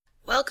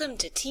Welcome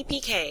to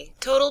TPK,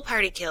 Total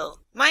Party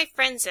Kill. My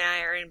friends and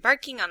I are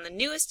embarking on the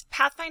newest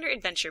Pathfinder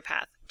adventure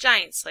path,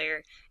 Giant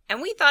Slayer,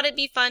 and we thought it'd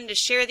be fun to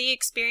share the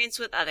experience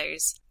with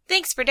others.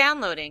 Thanks for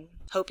downloading.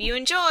 Hope you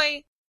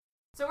enjoy!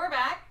 So we're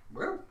back.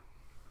 Woo.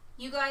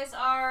 You guys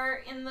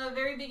are in the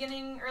very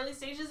beginning, early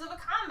stages of a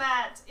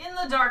combat in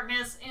the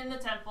darkness, in the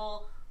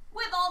temple,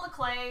 with all the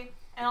clay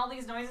and all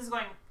these noises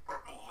going.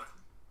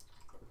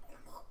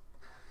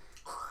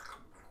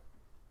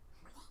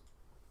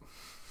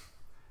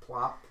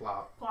 Plop,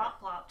 plop. Plop,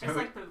 plop, just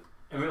like poop.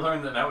 And we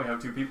learned that now we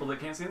have two people that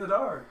can't see in the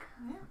dark.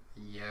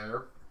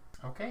 Yep.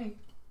 Okay.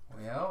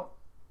 Well.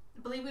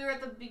 I believe we were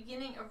at the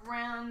beginning of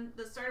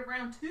the start of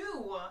round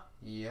 2.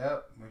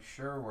 Yep, we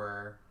sure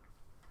were.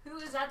 Who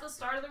is at the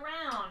start of the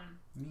round?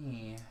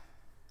 Me.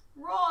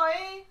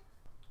 Roy!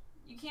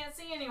 You can't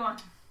see anyone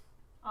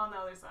on the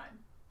other side.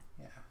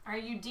 Yeah. Are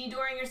you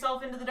de-dooring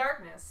yourself into the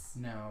darkness?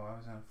 No, I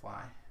was gonna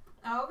fly.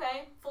 Oh,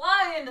 okay.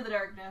 Fly into the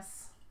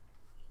darkness.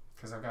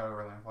 Because I've got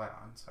Overland Flight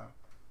on, so.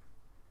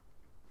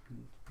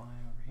 Fly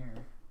over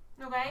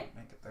here. Okay.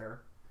 Make it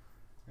there.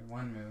 In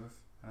one move.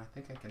 And I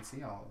think I can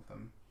see all of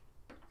them.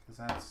 Because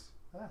that's.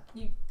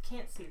 You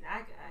can't see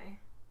that guy.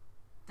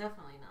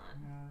 Definitely not.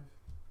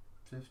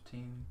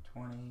 15,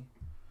 20,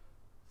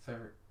 30,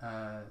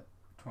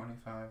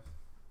 25,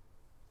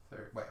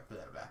 30, wait, blah,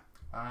 blah,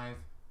 5,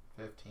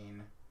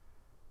 15,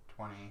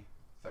 20,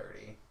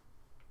 30.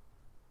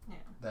 Yeah.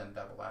 Then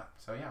double that.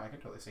 So yeah, I can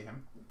totally see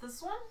him.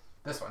 This one?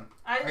 This one.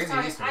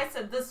 I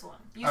said this one.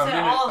 You Oh, said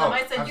no, no. all of them. Oh,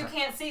 I said I'm you sorry.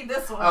 can't see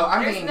this one. Oh,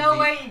 I There's mean no the-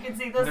 way you can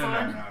see this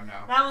one.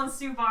 No. That one's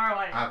too far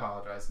away. I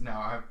apologize. No,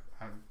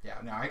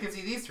 I can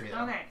see these three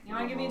though. Okay, you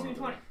want to give me a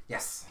 220?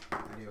 Yes, I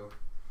do.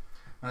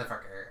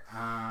 Motherfucker.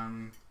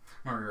 I'm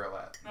gonna reroll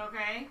that.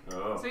 Okay.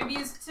 Oh. So you've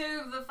used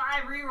 2 of the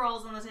 5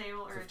 rerolls on the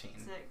table, or 15.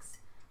 6.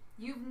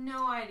 You've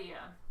no idea.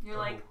 You're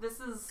like, this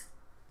is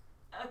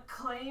a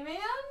Clayman?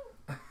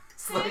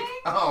 It's like,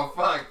 oh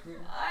fuck.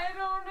 I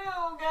don't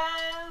know,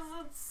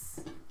 guys. It's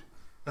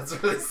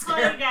That's really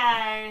Clay scary.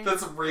 guy.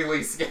 That's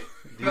really scary.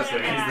 Do you say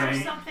Yeah. There's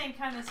anything? something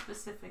kind of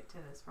specific to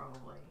this,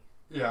 probably.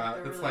 Yeah,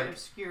 They're it's really like,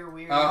 obscure,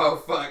 weird.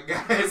 oh fuck,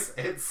 guys,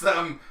 it's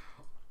some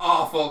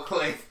awful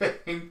clay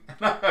thing, and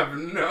I have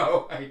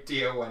no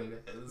idea what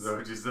it Is is. that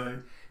what you say?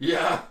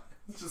 Yeah,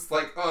 it's just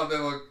like,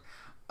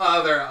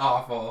 they're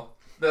awful.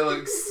 They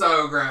look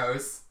so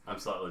gross. I'm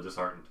slightly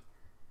disheartened.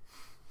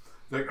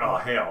 Like, oh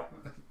hell.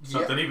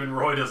 Something even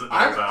Roy doesn't know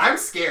I'm about.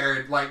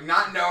 scared, like,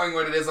 not knowing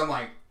what it is, I'm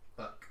like,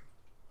 fuck.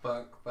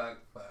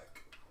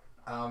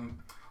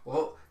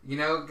 Well, you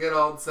know, good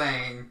old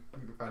saying,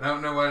 if I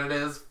don't know what it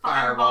is,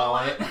 fireball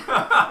it.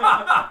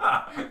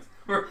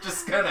 We're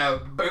just gonna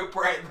boop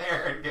right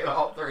there and get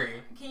all 3.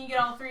 Can you get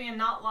all 3 and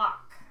not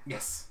lock?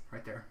 Yes,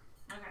 right there.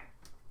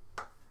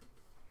 Okay.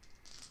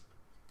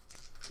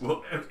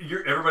 Well,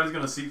 everybody's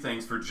going to see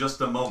things for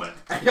just a moment.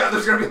 Yeah,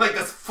 there's gonna be like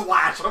this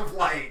flash of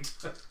light.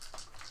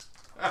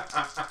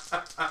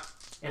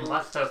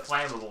 Unless they're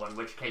flammable, in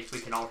which case we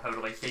can all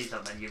totally see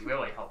them, and you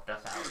really helped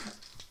us out.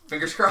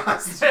 Fingers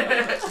crossed. Did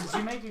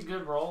you make a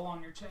good roll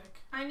on your check?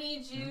 I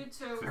need you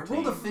to... I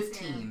rolled a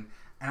 15,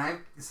 and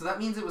so that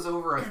means it was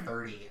over a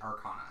 30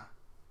 Arcana.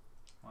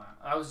 Wow.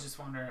 I was just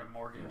wondering if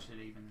Morgan should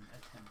even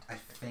attempt. I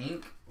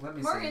think. Let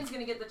me Morgan's see.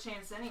 gonna get the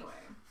chance anyway.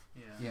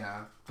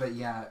 Yeah, but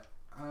yeah,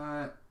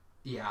 I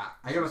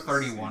got a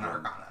 31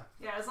 Arcana.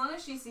 Yeah, as long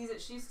as she sees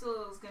it, she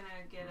still is gonna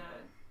get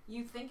a...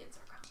 You think it's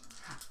Arcana.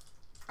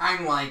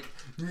 I'm like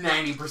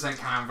 90%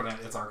 confident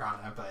it's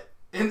Arcana, but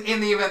in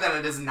the event that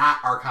it is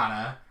not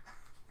Arcana,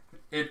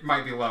 it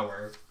might be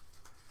lower.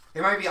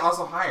 It might be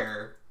also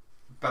higher,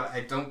 but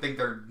I don't think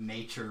they're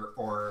nature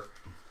or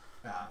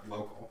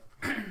local.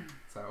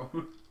 So,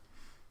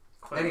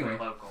 Clearly Anyway.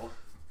 local.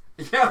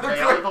 yeah, They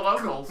are the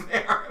locals.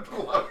 They are the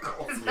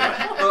locals.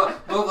 Yeah.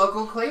 the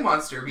local clay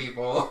monster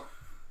people.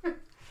 Yeah,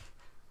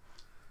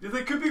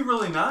 they could be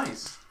really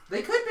nice.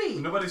 They could be,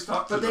 Nobody's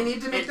talked to but they them.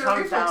 need to make It their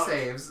turns reflex out-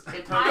 saves.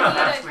 It turns I out need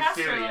that's a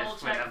caster mysterious roll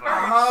check whenever.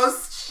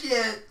 Oh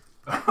shit!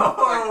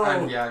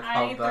 Oh! Yeah, I I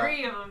called need that.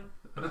 3 of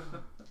them.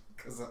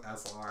 Because of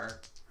SLR.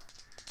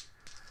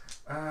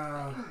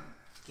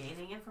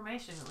 Gaining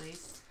information, at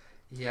least.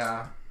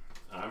 Yeah.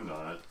 I'm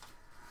not.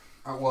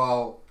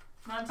 Well,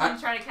 Not until you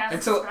try to cast a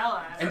until- spell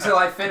on it. until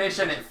I finish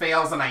and it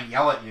fails and I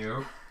yell at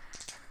you.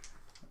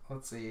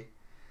 Let's see.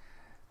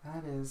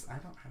 That is, I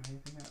don't have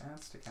anything that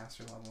adds to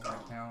caster level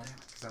right now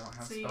because I don't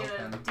have So you spell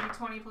get a pen.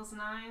 d20 plus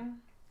 9.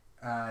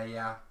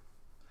 Yeah.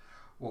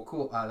 Well,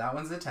 cool. That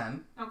one's a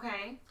 10.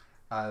 Okay.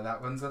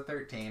 That one's a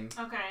 13.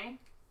 Okay.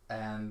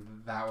 And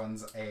that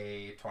one's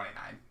a 29.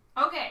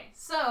 Okay,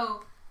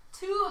 so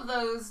 2 of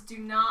those do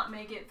not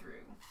make it through.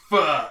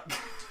 Fuck!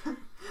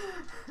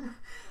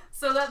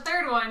 So that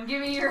 3rd one,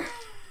 give me your...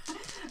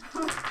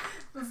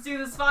 Let's do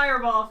this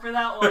fireball for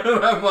that one.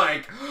 I'm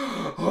like,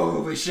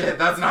 holy shit,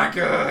 that's not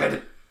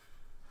good!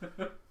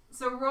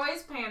 So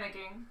Roy's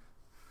panicking.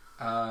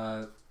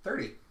 30.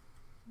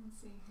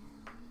 Let's see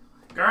here.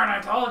 Gurn, I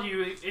told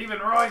you, even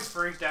Roy's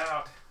freaked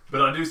out.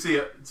 But I do see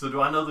it. So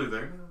do I know they're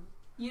there?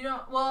 You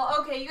don't... Well,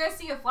 okay, you guys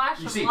see a flash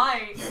You of see-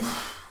 light.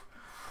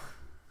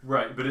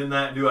 Right, but in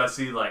that, do I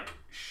see like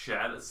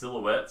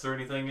silhouettes or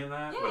anything in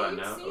that? Yeah, Would I you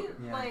know? see, Okay.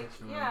 Yeah, I guess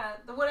you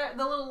would.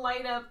 the little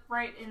light up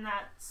right in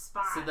that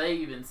spot. So they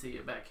even see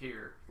it back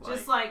here.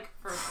 just like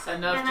for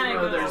enough and to then it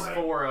know goes there's away.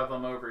 4 of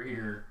them over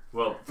here.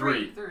 Well,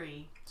 3.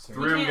 Three. Three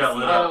of them can't got see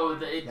lit that up. Oh,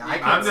 one. Yeah, I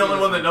can't I'm the see only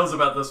this one that one. knows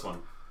about this one.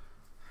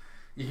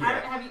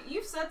 Yeah.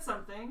 You've said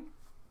something.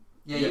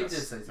 Yeah, you Yes. did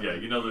say something. Yeah,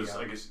 you know there's,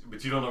 I guess,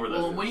 but you don't know where that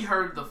Well, is. when we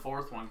heard the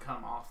 4th one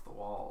come off the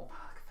wall.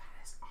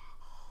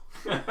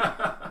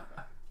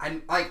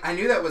 I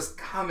knew that was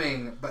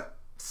coming, but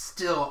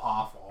still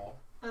awful.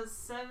 A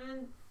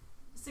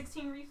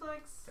 16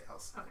 reflex.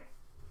 Fails. Okay,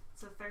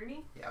 so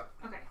 30. Yep.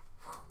 Okay.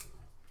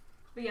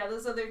 But yeah,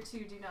 those other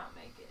 2 do not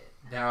make it.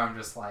 Now I'm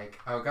just like,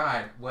 oh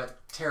god, what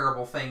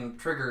terrible thing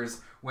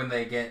triggers when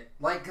they get,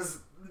 like, because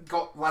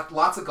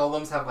lots of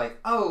golems have, like,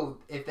 oh,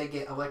 if they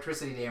get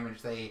electricity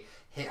damage, they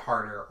hit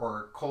harder,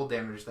 or cold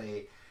damage,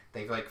 they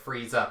like,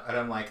 freeze up. And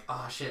I'm like,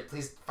 oh shit,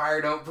 please,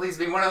 fire don't please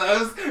be one of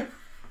those.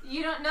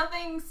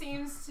 Nothing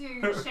seems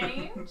to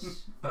change.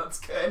 That's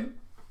good.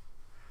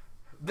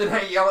 Then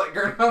I yell at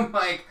Gern, I'm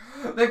like,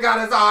 they've got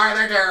us are,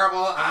 they're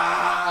terrible,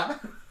 ah!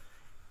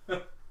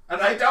 And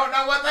I don't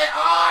know what they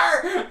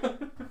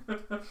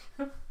are!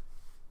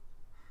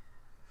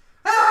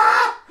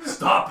 Ah!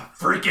 Stop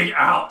freaking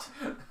out!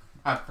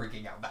 I'm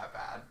freaking out that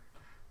bad.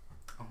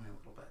 Only a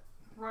little bit.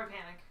 Roy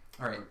panic.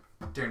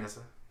 Alright, dear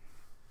Nissa.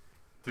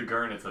 To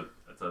Gurn, it's a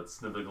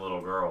sniveling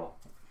little girl.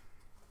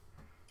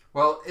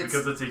 Well,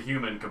 Because it's a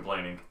human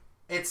complaining.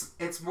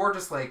 it's more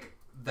just like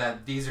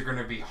that these are going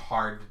to be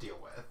hard to deal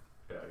with.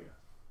 Yeah.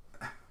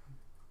 You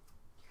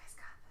guys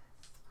got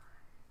this.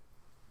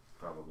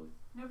 Probably.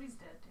 Nobody's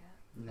dead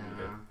yet. No.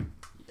 Okay.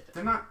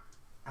 They're not...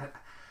 I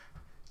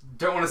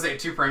don't want to say it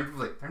too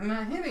preemptively. They're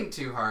not hitting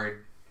too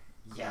hard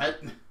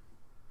yet.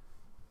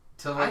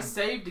 Till I they,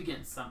 saved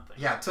against something.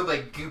 yeah, till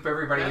they goop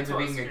everybody That's into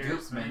what being a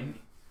scares goopman. me.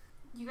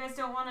 You guys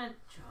don't want to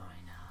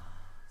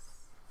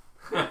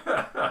join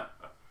us.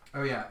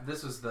 Oh yeah,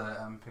 this was the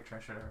picture I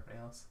showed everybody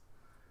else.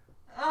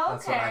 Oh,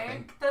 That's what I okay.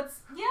 think.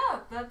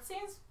 That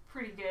seems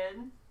pretty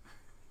good.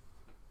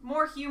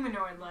 More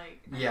humanoid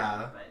like.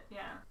 Yeah. But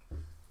yeah.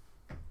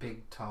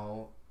 Big,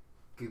 tall,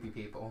 goopy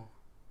people.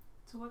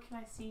 So what can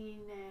I see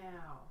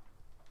now?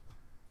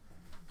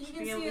 You Should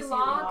can be able see to see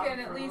Locke Locke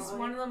and at from least Roy.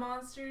 one of the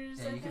monsters.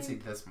 Yeah, I you can see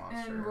think. this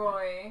monster. And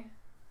Roy.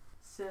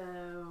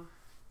 So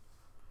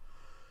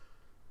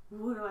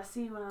what do I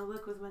see when I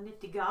look with my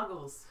nifty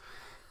goggles?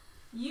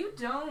 You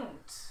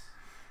don't.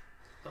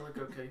 I look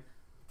okay.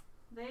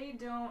 They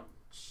don't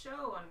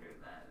show under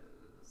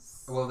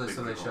those. Well, Big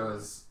so they people. show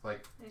as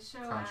like They show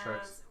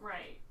constructs. as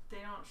right. They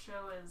don't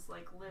show as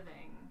like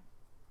living.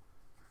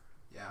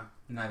 yeah,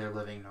 neither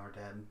living nor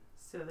dead.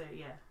 So they're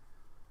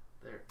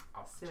They're so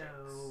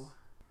objects.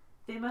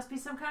 they must be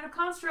some kind of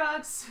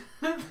constructs.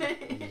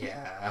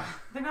 Yeah.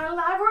 They're not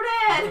alive or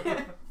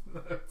dead.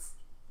 That's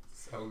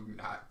so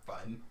not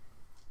fun.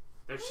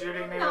 They're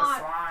shooting me with Not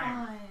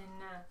slime. fun.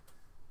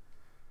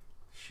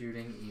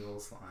 Shooting evil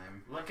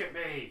slime. Look at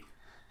me.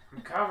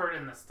 I'm covered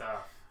in the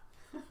stuff.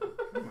 What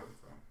you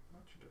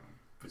doing?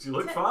 But you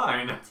look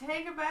fine.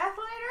 Take a bath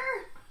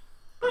later?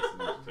 That's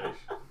an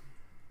invitation.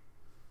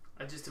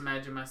 I just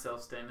imagine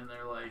myself standing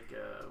there like,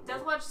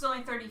 Death Watch is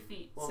only 30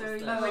 feet, What so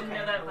was you that? wouldn't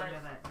know that. I But wouldn't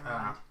know that. Never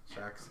Ah, mind.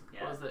 shucks.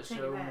 yeah. what was that Take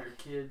show it when back. your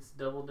kids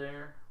Double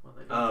Dare? When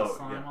they did Oh, the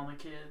slime yeah. on the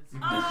kids?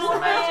 Oh,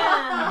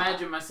 imagine, man.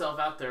 imagine myself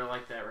out there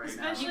like that right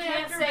Especially You now.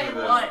 can't after say the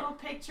what. little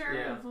picture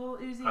Yeah. of little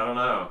Uzi. I don't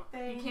know. You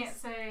things. can't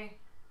say.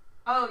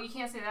 Oh, you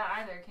can't say that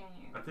either, can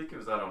you? I think it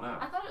was I don't know.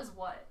 I thought it was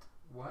what?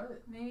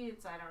 What? Maybe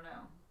it's I don't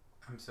know.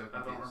 I'm so I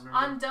don't confused. remember.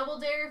 On Double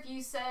Dare, if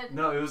you said.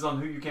 No, it was on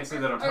Who You Can't Say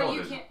That on or you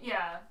Television. can't.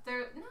 Yeah. There.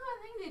 No, I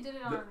think they did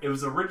it on. It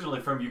was originally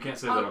from You Can't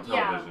Say That Oh, on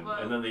yeah, Television,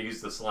 but- and then they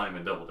used the slime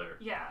in Double Dare.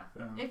 Yeah.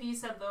 Yeah. If you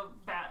said a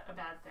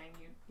bad thing,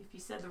 you. If you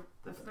said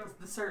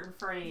the certain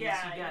phrase,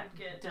 Yeah, you got you'd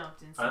get-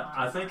 dumped inside.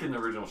 I think in the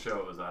original show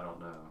it was I don't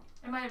know.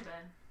 It might have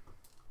been.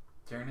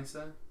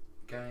 Darnissa,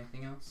 got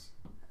anything else?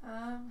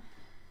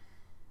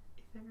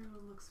 If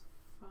everyone looks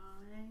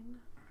fine,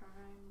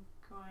 I'm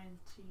going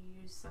to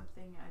use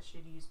something I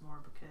should use more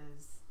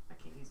because I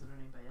can't use it on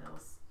anybody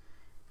else.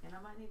 And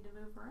I might need to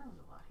move around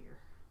a lot here.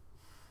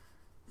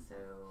 So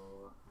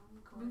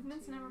I'm going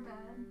Movement's to never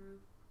bad.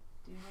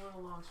 do a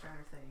little long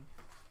strider thing.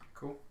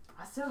 Cool.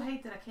 I still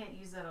hate that I can't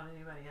use that on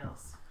anybody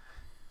else.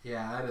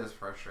 Yeah, that is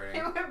frustrating.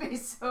 It would be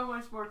so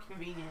much more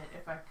convenient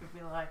if I could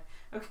be like,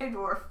 okay,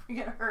 dwarf, we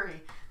gotta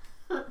hurry.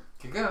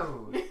 Could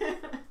go.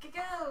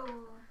 Go.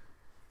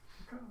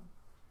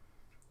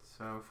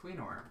 So,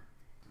 Fweenor.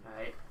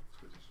 Right.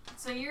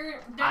 So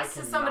you're I next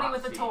to somebody cannot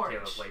with a see torch.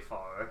 terribly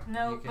far.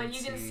 No, You can but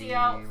you can see, see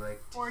out like,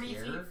 40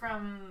 here? feet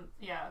from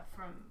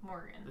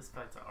Morgan. This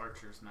fight's an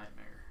archer's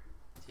nightmare.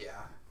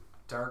 Yeah.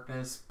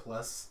 Darkness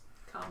plus.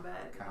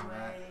 Combat in the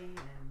Combat. way,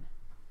 and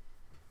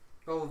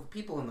Well, the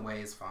people in the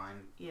way is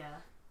fine. yeah,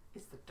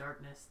 it's the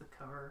darkness, the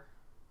cover.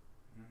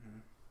 Mm-hmm.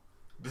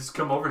 Just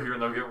come over here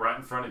and they'll get right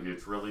in front of you.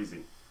 It's real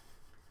easy.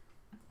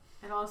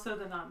 And also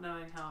the not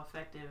knowing how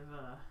effective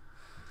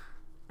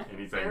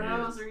Anything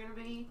arrows is. are going to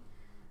be.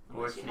 Or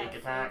Unless you sneak have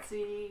attack.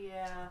 fancy,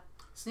 yeah.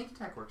 Sneak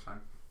attack works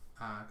on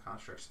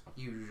constructs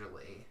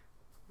usually.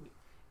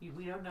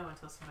 We don't know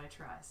until somebody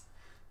tries.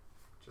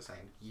 Just saying,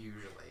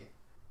 usually.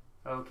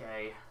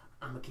 Okay,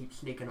 I'm gonna keep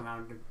sneaking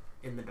around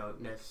in the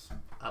darkness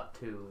up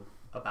to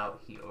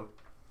about here.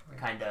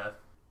 Kinda,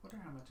 Wonder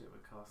how much it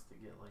would cost to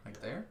get like Like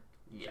a, there?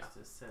 yeah. just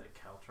a set of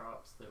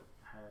caltrops that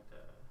had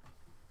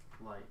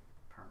light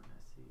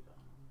permanency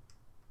on them.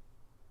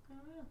 I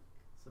don't know.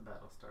 So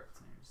battle starts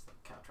and you're just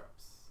like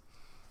caltrops.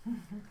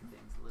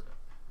 Things lit up.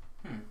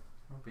 That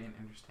would be an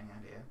interesting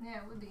idea. Yeah,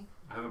 it would be.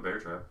 I have a bear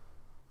trap.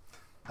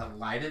 A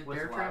lighted With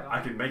bear light trap? on?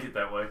 I can make it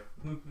that way.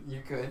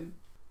 You could.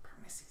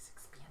 Permanency's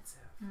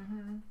expensive.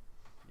 Mm-hmm.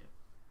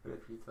 But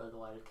if you throw the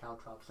lighted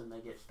caltrops and they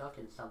get stuck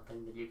in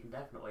something, then you can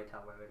definitely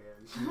tell where it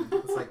is.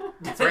 It's like,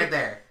 it's right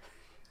there.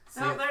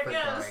 See Oh, there it but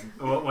goes.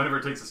 going. Well, whenever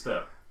it takes a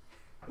step.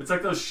 It's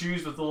like those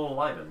shoes with the little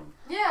light in them.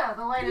 Yeah,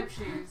 the light up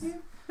shoes.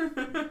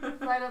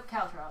 Light up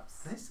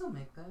caltrops. Do they still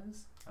make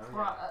those? Oh,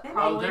 Pro- yeah.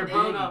 probably they're did.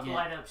 big up again.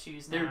 light up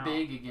shoes now. They're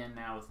big again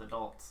now with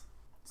adults.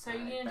 So you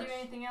gonna do That's-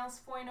 anything else,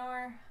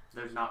 Foynor?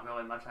 There's not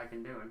really much I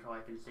can do until I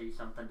can see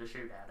something to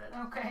shoot at it.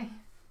 Okay.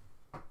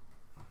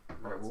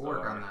 Alright, we'll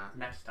work on that.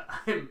 Next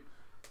time.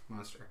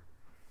 Monster.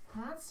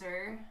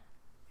 Monster.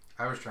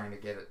 I was trying to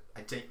get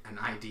an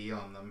ID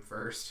on them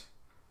first.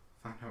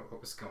 Find out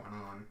what was going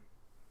on.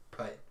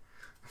 But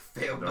I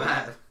failed No.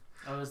 that.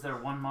 Oh, is there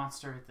one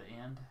monster at the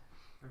end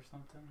or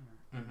something?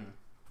 Or? Mm-hmm.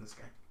 This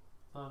guy.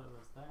 I thought it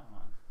was that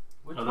one.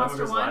 Which Oh, that was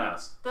Monster his one?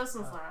 last. This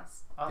one's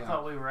last. I Yeah.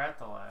 thought we were at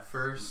the last.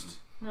 First,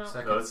 No.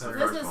 second, No, it's the third.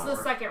 This first is one. the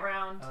second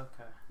round.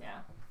 Okay. Yeah.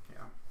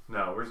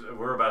 No,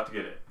 we're about to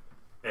get it.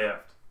 Effed.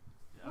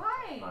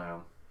 Why? I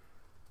am.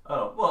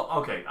 Oh, well,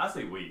 okay. I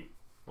say we.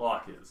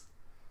 Locke is.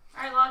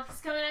 Alright, Locke, he's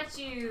coming at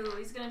you.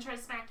 He's gonna try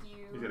to smack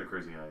you. You got a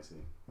crazy eye, see.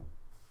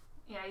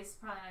 Yeah, he's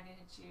probably not gonna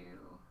hit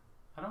you.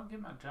 I don't get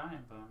my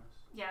giant bonus.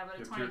 Yeah, but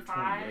a If you're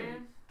 25.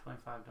 28.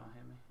 25 don't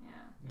hit me.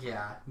 Yeah.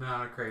 Yeah,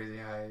 not a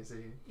crazy eye,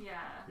 see.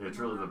 Yeah. Yeah, it's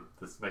really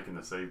this making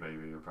the save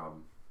maybe your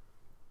problem.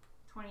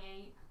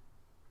 28.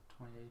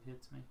 28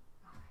 hits me.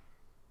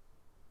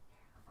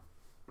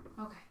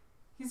 Okay.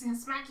 He's gonna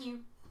smack you.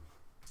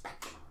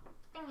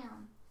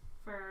 Bam.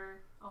 For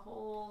a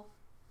whole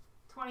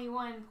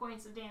 21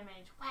 points of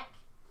damage. Whack.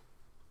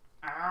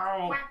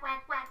 Ow! Whack,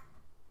 whack, whack.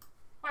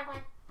 Whack,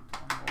 whack.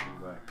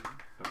 Back.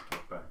 Don't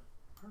talk back.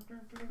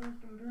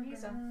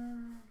 He's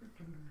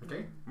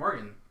Okay,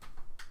 Morgan.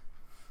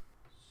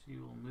 She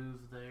will move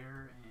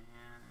there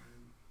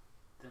and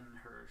then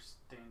her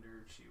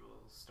standard she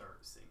will start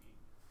singing.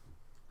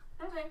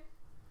 Okay.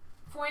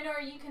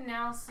 Foynor, you can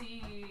now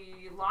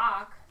see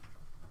Locke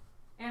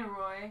and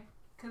Roy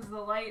because the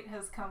light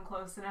has come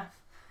close enough.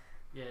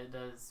 Yeah, it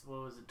does.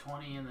 What was it?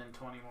 20 and then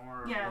 20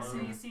 more? Yeah, below? so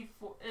you see,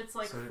 it's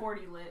like So-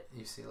 40 lit.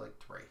 You see, like,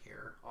 right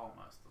here.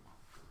 Almost a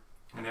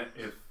month. And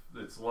if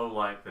it's low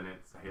light, then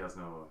he has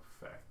no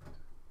effect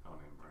on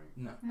him, right?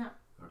 No. No.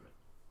 Okay.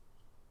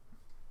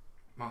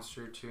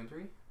 Monster 2 and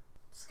 3.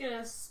 Just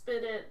gonna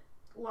spit at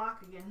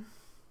Locke again.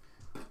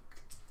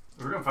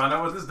 We're gonna find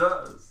out what this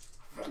does.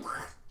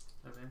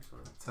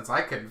 Eventually. Since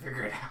I couldn't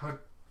figure it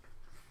out.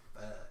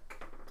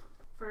 Fuck.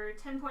 For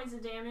 10 points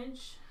of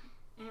damage,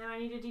 and I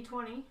need a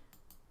d20.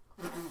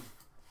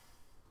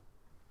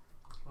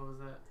 What was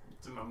that?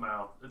 It's in my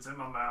mouth. It's in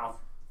my mouth.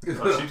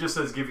 Oh, she just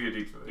says give you a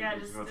D20. Yeah, She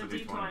just a wants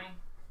d20.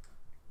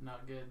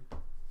 Not good.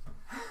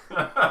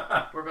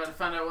 D20. We're about to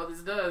find out what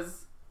this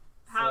does.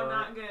 How So,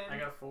 not good. I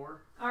got a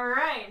 4.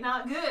 Alright,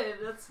 not good,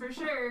 that's for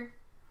sure.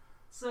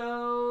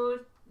 So,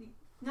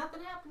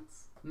 nothing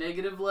happens.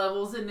 Negative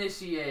levels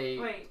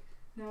initiate. Wait,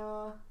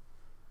 no.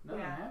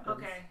 Nothing Yeah, happens.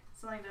 okay.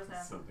 Something does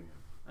happen. Something.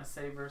 A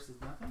save versus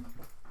nothing?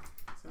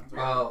 Sounds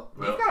Well,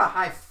 Well- you've got a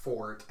high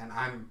fort, and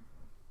I'm...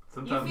 You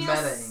Sometimes. feel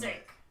metaing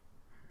sick.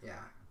 Yeah.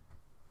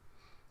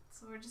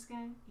 So we're just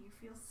gonna, you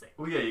feel sick.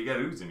 Well, yeah, you got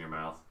ooze in your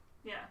mouth.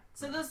 Yeah.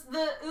 So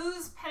the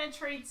ooze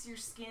penetrates your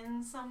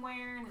skin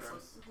somewhere, and it's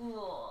Gross. like,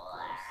 "Ugh,"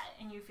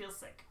 and you feel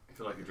sick. I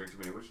feel like you drink too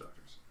many witch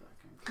doctors.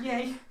 fucking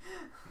Yay.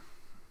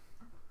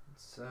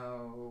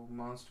 So,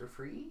 monster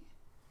free?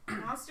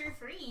 Monster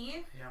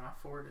 3. Yeah, my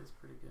fort is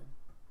pretty good.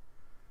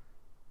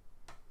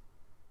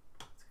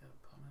 It's got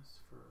a bonus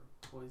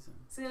for poison.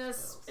 It's gonna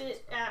spells.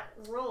 spit at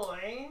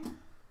Roy.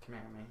 Come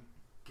here, man.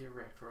 Get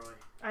wrecked, Roy.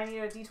 I need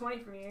a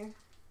d20 from you.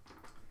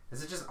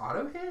 Is it just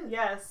auto hit?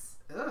 Yes.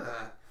 Ugh.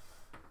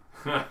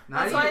 Yeah. Not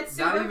That's even, why it's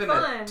not super even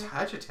fun. a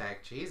touch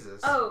attack.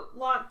 Jesus. Oh,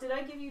 Locke, did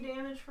I give you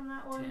damage from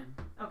that one? 10.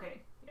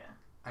 Okay, yeah.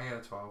 I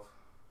got a 12.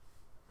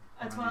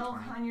 A On my 12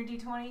 D20. on your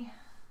d20.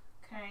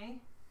 Okay.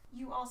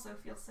 You also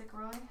feel sick,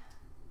 Roy.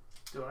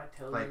 Do I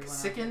tell Like you when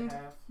sickened? I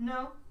have?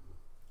 No.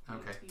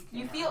 Okay.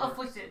 You can feel have-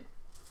 afflicted.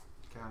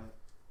 Got it.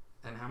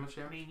 And how much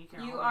I damage? mean, you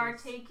can You always- are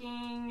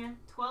taking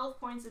 12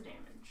 points of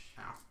damage.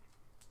 Ow.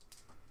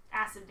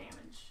 Acid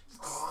damage.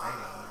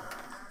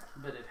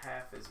 But at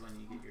half is when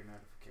you get your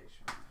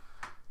notification.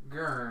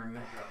 Gurn.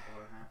 I drop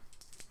below half.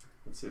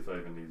 Let's see if I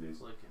even need these.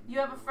 Clicking You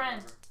have a or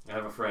friend. whatever. I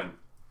have a friend.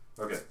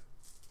 Okay, Is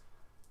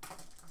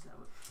that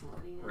what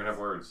bloody is? we're gonna have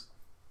words.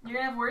 You're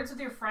gonna have words with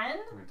your friend?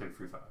 I'm gonna take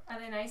free 5. Are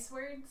they nice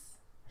words?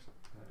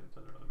 It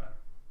doesn't really matter.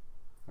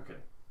 Okay.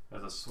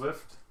 As a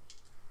swift,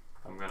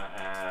 I'm gonna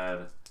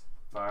add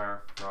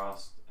fire,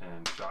 frost,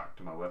 and shock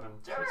to my weapon.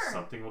 Sure. So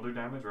something will do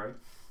damage, right?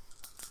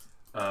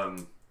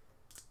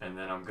 And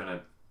then I'm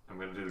gonna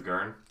do the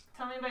Gurn.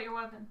 Tell me about your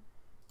weapon.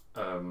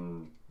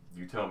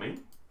 You tell me.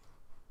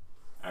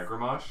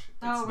 Agramash. It's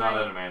Oh, not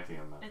right.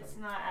 adamantium. I It's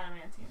think. not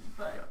adamantium,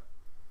 but Yeah.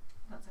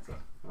 that's okay.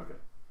 Okay.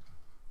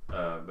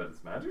 But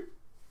it's magic.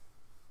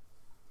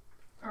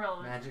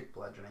 Irrelevant. Magic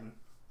bludgeoning.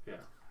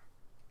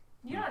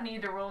 You don't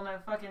need to roll no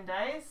fucking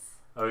dice.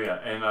 Oh yeah,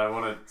 and I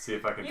want to see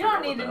if I can. You figure don't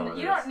out need what the to. hell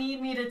it You is. don't need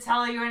me to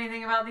tell you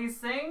anything about these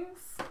things.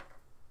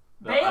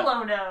 No,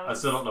 Balo knows. I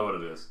still don't know what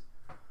it is.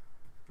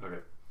 Okay.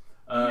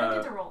 You don't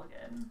get to roll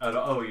again. You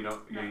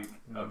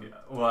don't. No. Okay.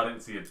 Well, I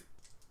didn't see it.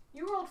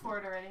 You rolled for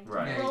it already.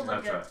 Right, You yeah, rolled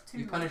like that's a right. 2.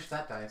 You punished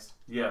that dice.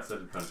 Yes, I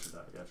did punish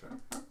that. That's right.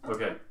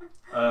 Okay.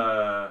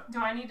 Do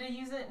I need to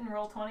use it and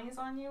roll 20s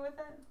on you with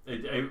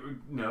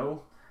it?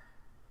 No.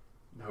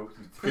 No.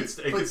 Please-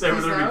 It could please say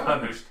whether to no. be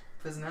punished.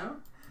 Please no?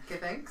 Okay,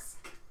 thanks.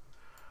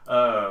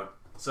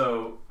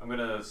 So I'm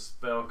gonna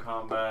spell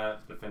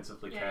combat,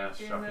 defensively Yeah, cast,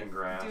 doing shocking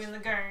grasp. Doing the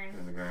gurn.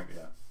 Doing the Gurn,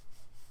 yeah.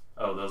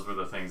 Oh, those were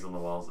the things on the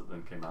walls that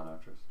then came out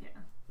after us. Yeah.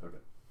 Okay.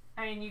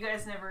 I mean, you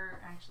guys never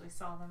actually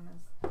saw them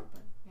as, but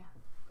yeah,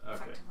 Okay.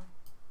 effectively.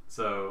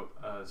 So,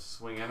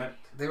 swing in it.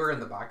 They were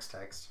in the box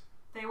text.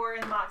 They were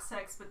in box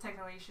text, but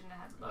technically you shouldn't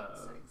have had the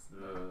box text.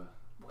 The,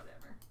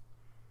 Whatever.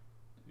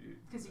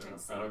 'Cause you I couldn't don't-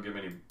 see I don't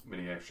it. get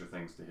many extra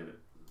things to hit it.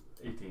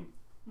 18.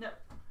 No.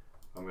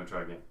 I'm gonna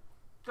try again.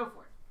 Go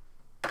for it.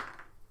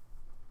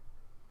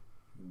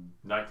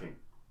 19.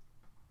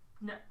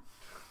 No.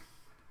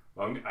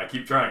 Well, I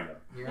keep trying though.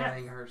 You're Yeah.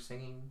 having her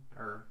singing,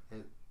 or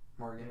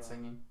Morgan Yeah.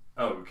 singing.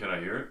 Oh, can I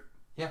hear it?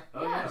 Yeah.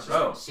 Oh, yeah, yeah. she's,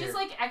 Oh. she's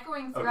like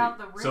echoing throughout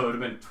the room. So it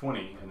would have been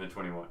 20 and then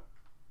 21.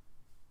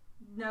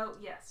 No,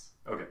 yes.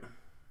 Okay.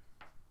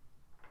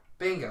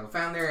 Bingo,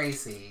 found their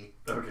AC.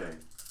 Okay.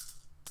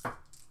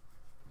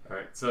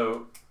 Alright,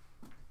 so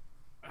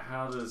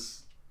how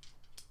does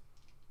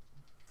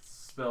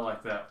spell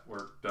like that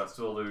work? Do I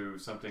still do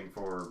something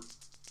for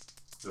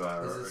Is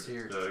this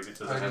your- does it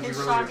Did have you His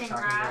roll shocking your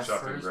shocking grasp. grasp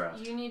Shocking first?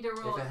 grasp. You need to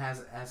roll If it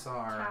has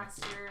SR,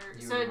 cast your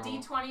you so roll-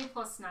 D20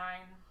 plus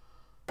 9.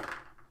 I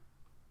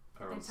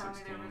They rolled tell me the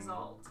 16.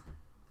 result.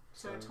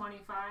 So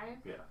 25.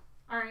 Yeah.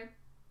 All right,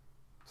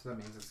 so that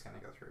means it's gonna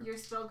go through. your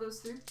spell goes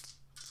through.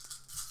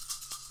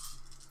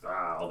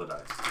 All the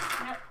dice.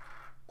 Yep.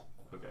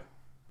 Okay.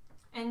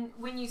 And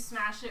when you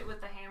smash it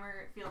with the hammer,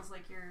 it feels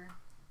like you're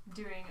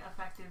doing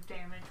effective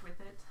damage with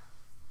it.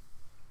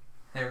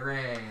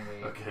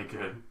 Hooray! Okay,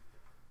 good.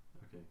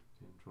 Okay,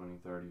 10, 20,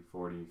 30,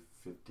 40,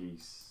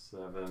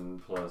 57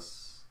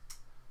 plus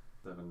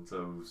 7,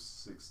 so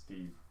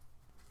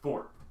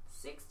 64.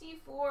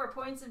 64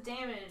 points of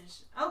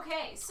damage.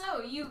 Okay,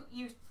 so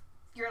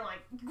you're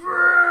like,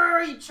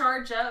 grrr, you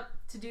charge up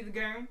to do the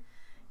gurn.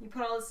 You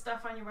put all this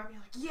stuff on your weapon.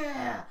 You're like,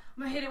 yeah,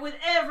 I'm gonna hit it with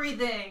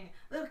everything.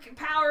 The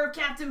power of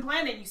Captain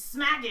Planet. You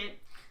smack it,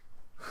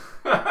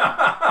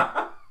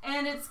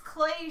 and its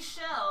clay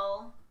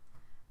shell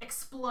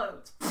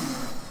explodes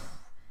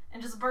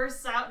and just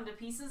bursts out into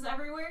pieces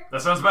everywhere.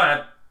 That sounds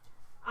bad.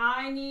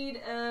 I need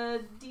a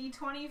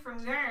D20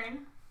 from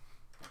Gurn.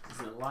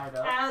 Does it light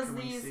up? As Can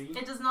we these, see?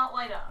 it does not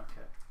light up.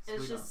 Okay. So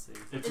It's we just- don't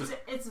see. It's just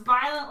It's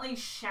violently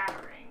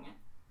shattering.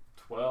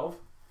 12.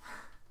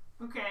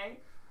 Okay.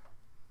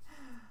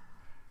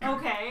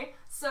 Okay.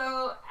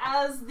 So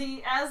as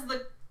the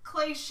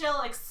clay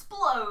shell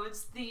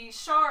explodes, the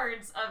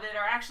shards of it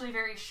are actually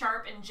very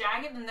sharp and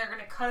jagged, and they're going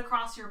to cut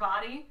across your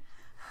body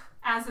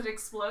as it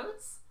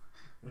explodes.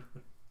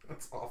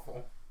 That's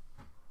awful.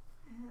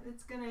 And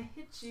it's going to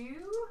hit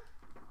you.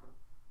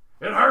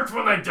 It hurts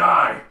when they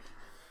die.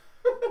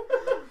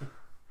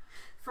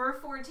 For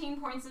 14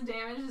 points of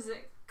damage as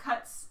it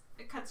cuts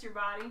your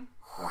body.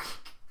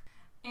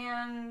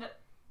 And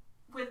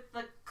with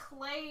the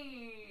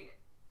clay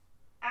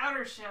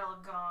outer shell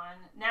gone,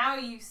 now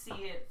you see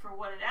it for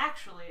what it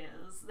actually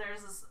is.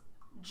 There's this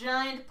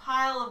giant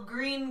pile of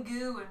green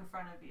goo in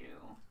front of you.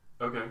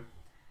 Okay.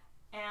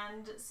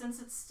 And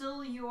since it's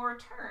still your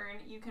turn,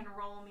 you can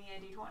roll me a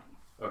d20.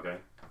 Okay.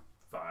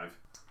 5.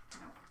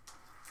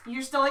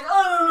 You're still like, oh,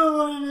 I don't know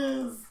what it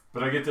is.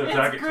 But I get to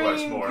attack It's it twice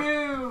green more.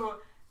 goo.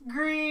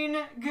 Green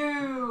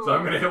goo. So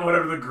I'm gonna hit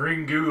whatever the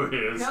green goo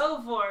is.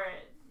 Go for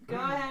it. Go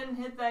ahead and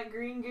hit that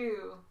green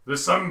goo.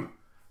 There's some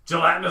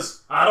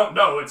gelatinous. I don't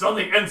know. It's on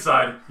the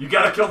inside. You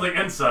gotta kill the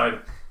inside.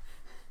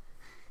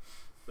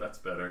 That's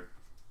better.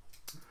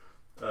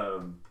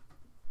 14,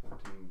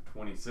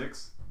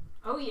 26.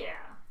 Oh yeah.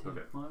 Take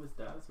Okay. one of his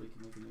dice. We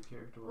can make a new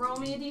character. Roll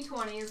me a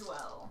d20 as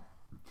well.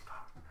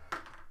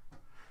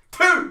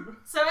 2.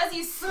 So as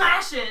you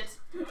smash it,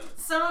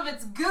 some of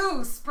its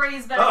goo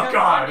sprays back Oh, up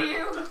God. onto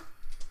you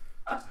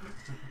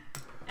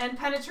and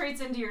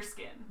penetrates into your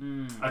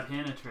skin. I-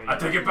 Penetrate. I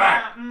take it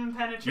back.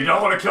 Penetrates. You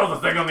don't want to kill the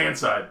thing on the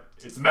inside.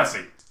 It's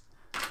messy.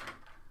 I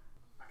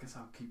guess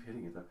I'll keep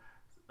hitting it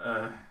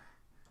though.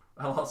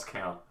 I lost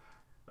count.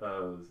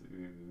 Let's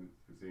see,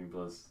 16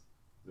 plus. Is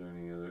there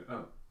any other?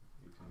 Oh,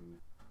 18,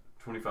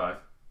 25.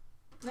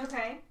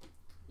 Okay.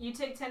 You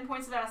take 10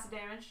 points of acid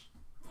damage.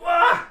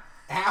 Wah!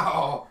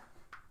 Ow!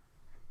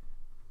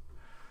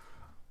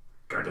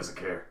 Gurn doesn't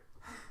care.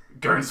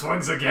 Gurn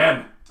swings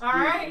again.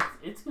 Alright.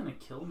 It's gonna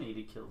kill me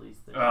to kill these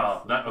things.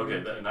 Oh, not, okay.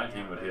 It That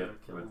 19 would would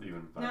hit kill with them.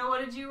 even. Now,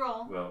 what did you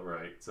roll? Well,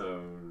 right.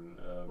 So.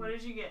 What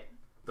did you get?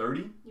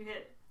 30. You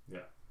hit.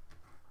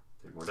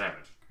 Take more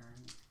damage. Gurn.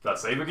 Did I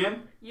save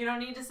again? You don't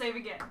need to save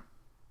again.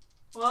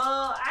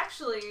 Well,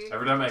 actually,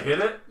 Every time I hit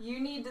it, you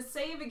need to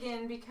save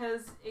again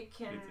because it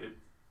can it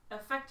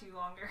affect you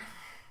longer.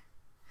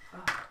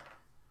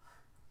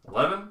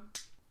 11.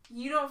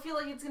 You don't feel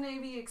like it's going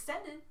to be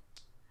extended.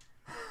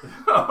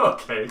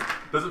 Okay.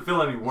 Doesn't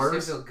feel any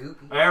worse. Still feel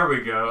goopy. There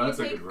we go. You That's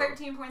a take good roll.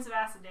 13 points of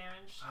acid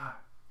damage.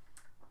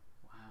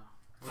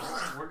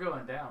 Wow. We're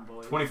going down,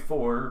 boys.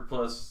 24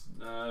 plus.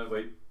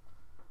 Wait.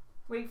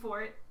 Wait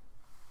for it.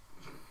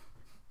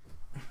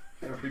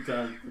 Every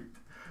time.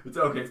 It's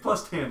okay. It's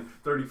plus 10.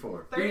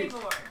 34.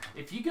 34.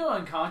 If you go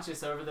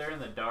unconscious over there in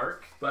the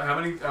dark, But how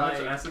much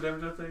Like- acid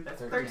damage did I take?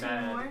 that's 13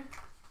 bad. more.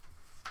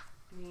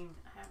 I mean,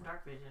 I have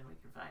dark vision. We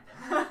can find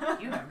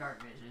him. You have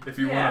dark vision. If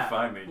you want Yeah. to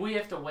find me. We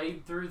have to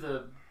wade through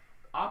the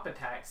op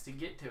attacks to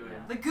get to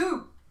him. The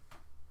goo.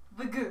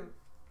 The goo.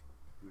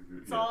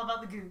 It's Yeah. all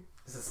about the goo.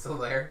 Is it still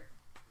there?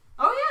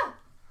 Oh, yeah.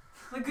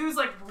 The goo's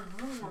like...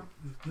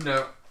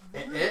 No.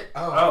 It?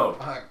 Oh.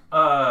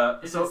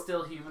 Fuck. Is So it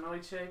still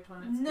humanoid shaped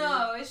when it's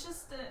No, it's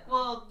just...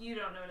 well, you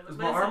don't know. does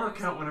but my it's armor not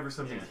count easy. whenever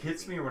something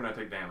hits me or when I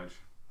take damage?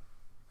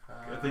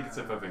 I think it's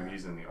if I'm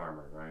using the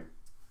armor, right?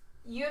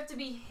 You have to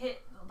be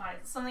hit by...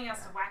 Something has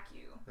to whack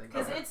you. Think-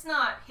 Because Okay. it's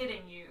not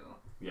hitting you.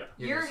 Yeah.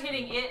 You're just-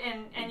 hitting it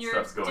and And you're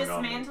stuff's going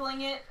on me.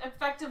 dismantling it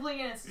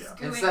effectively and it's just Yeah.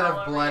 gooing Instead all of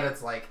over blood, you.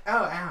 it's like,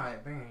 oh, ow,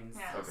 it burns.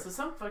 Yeah. Okay. So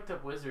some fucked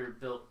up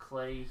wizard built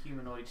clay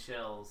humanoid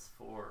shells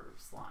for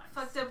slimes.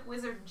 Fucked up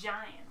wizard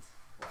giant.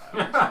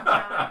 Wow.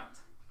 Giant.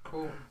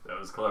 Cool. That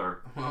was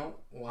clever. Well,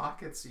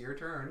 Locke, it's your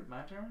turn.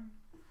 My turn?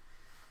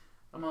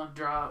 I'm gonna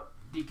draw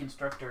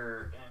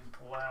Deconstructor and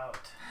pull out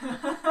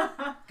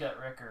Gut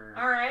Wrecker,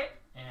 Alright.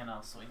 and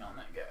I'll swing on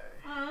that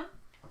guy. Mm-hmm.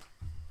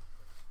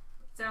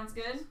 Sounds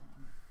good.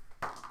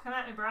 Come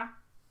at me, brah.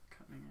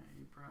 Coming at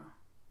you, bro.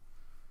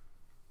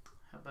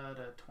 How about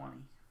a 20?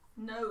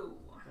 No.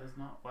 That's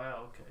not.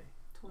 Wow, okay.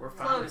 We're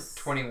fine. Close.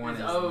 21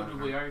 is Oh, the did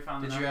number. we already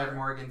find the Did you number? add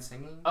Morgan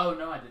singing? Oh,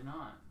 no, I did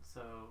not.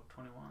 So,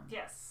 21.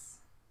 Yes.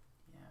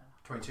 Yeah.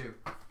 22.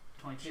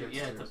 22. Shit,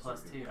 Yeah, it's a seriously.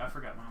 plus 2. I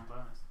forgot my own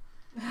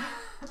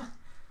bonus.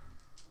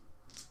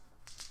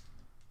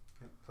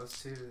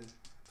 Plus 2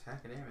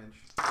 attack and damage.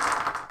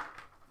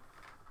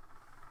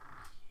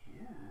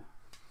 Yeah.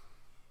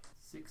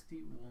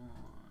 61.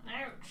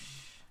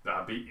 Ouch.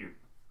 I beat you.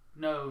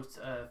 No, it's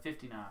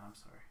 59. I'm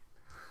sorry.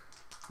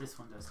 This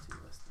one does 2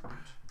 less damage.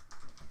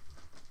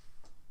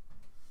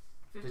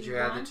 Did you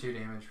add the 2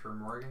 damage for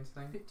Morgan's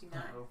thing?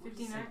 59. No.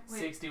 59? Wait.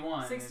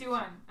 61.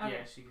 61. Okay. Yeah,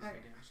 she gets Okay.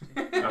 2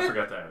 damage too. I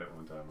forgot to add it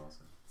one time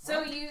also.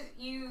 So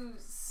you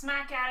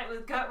smack at it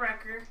with Gut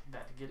Wrecker,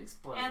 About to get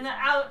exploded. and the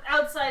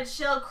outside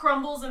shell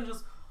crumbles and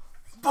just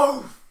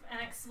boof and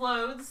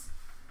explodes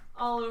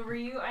all over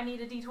you. I need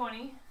a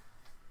d20.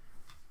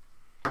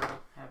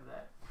 Have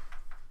that.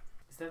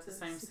 Is that the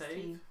same 16.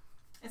 save?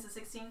 It's a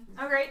 16.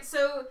 Alright,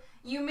 so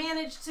you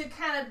manage to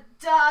kind of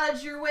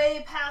dodge your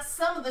way past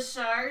some of the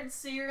shards,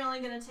 so you're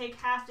only going to take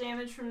half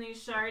damage from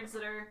these shards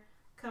that are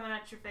coming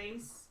at your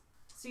face.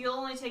 So you'll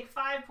only take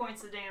 5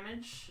 points of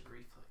damage.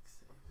 Reflex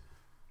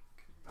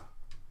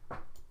save.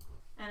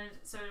 And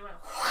so it went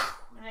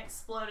and it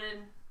exploded,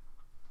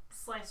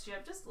 sliced you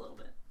up just a little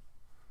bit.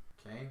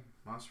 Okay,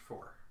 Monster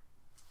 4.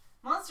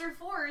 Monster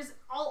 4 is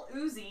all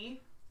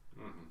oozy,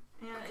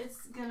 Mm-hmm. and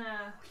it's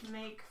gonna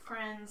make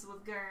friends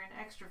with Gurn,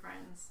 extra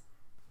friends,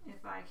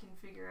 if I can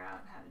figure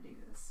out how to do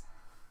this.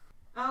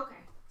 Okay,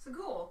 so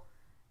cool.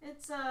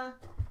 It's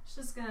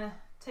just gonna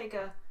take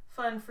a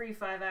fun free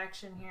 5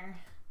 action here.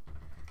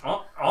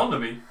 On to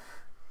me.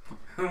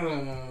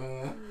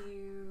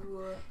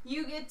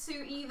 You get to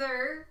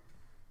either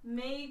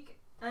make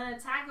an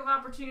attack of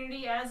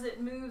opportunity as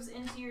it moves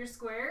into your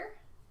square,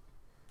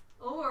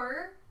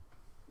 or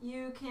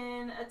you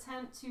can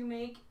attempt to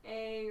make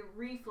a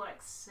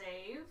reflex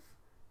save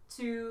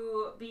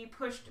to be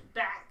pushed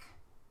back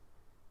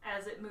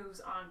as it moves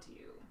onto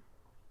you.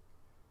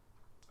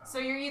 So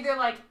you're either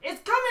like,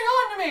 it's coming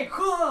on to me,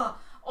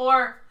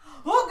 or,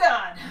 oh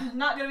god,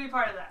 not gonna be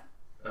part of that.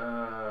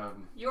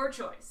 Your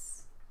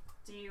choice.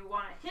 Do you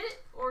want to hit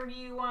it, or do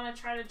you want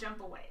to try to jump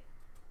away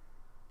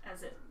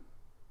as it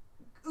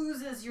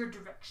oozes your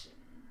direction?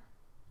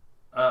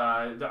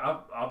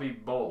 I'll be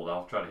bold.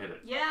 I'll try to hit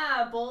it.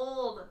 Yeah,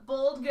 bold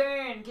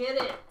Gurn, get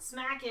it,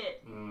 smack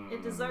it.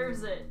 It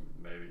deserves it.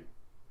 Maybe.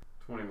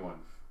 21.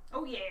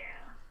 Oh yeah.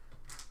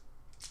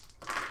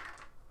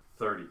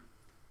 30.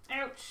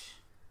 Ouch.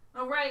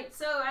 Alright,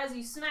 so as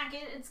you smack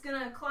it, it's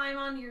gonna climb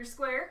onto your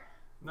square.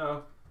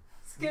 No.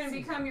 It's gonna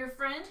become your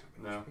friend.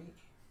 No.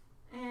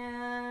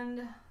 And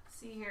let's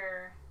see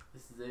here.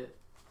 This is it.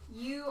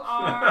 You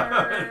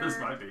are This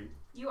might be.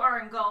 You are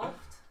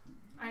engulfed.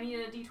 I need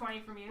a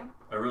d20 from you.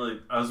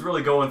 I was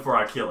really going for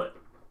I kill it.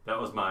 That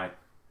was my.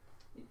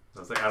 I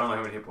was like, I don't know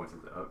how many hit points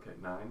is it. Okay,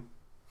 9.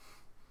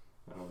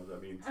 I don't know what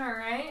that means. All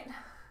right.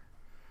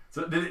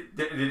 So did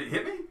it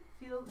hit me?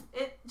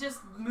 It just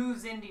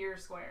moves into your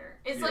square.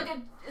 It's Yeah.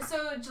 like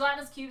so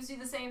gelatinous cubes do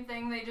the same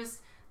thing. They're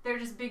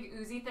just big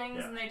oozy things,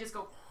 Yeah. and they just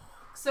go.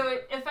 So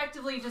it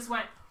effectively just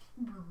went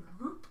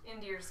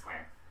into your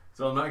square.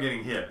 So I'm not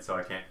getting hit, so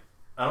I can't.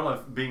 I don't know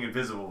if being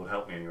invisible would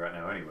help me any right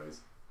now.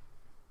 Anyways,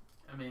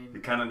 I mean,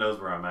 it kind of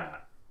knows where I'm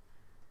at.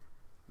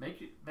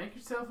 make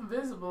yourself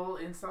invisible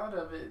inside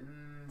of it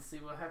and see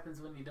what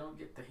happens when you don't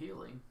get the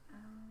healing.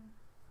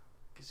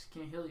 Because she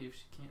can't heal you if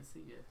she can't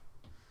see you.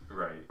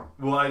 Right.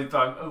 Well, if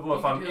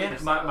I'm can do in it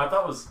it, my yourself.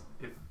 thought was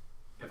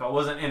if I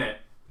wasn't in it,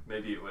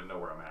 maybe it wouldn't know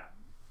where I'm at.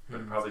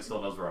 But it probably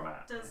still knows where I'm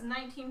at. Does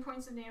 19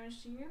 points of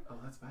damage to you. Oh,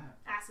 that's bad.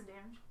 Acid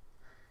damage.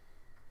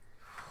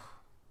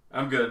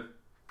 I'm good.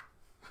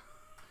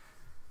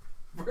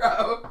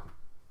 Bro.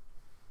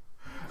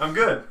 I'm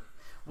good.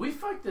 We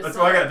fucked this That's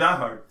up. why I got Die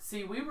Hard.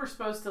 See, we were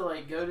supposed to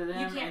like go to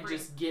them can't and breathe.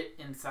 just get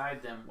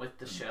inside them with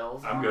the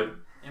shells. I'm on, good.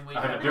 And we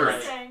I had had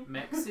endurance. like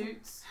mech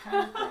suits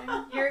kind of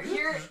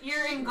thing.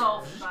 You're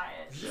engulfed by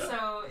it. Yeah.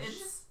 So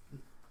it's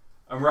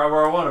I'm right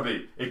where I want to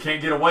be. It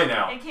can't get away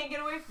now. it can't get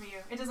away from you.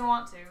 It doesn't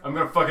want to. I'm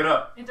gonna fuck it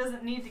up. It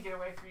doesn't need to get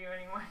away from you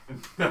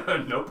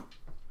anymore. Nope.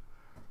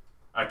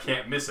 I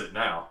can't miss it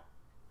now.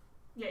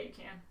 Yeah, you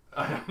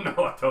can.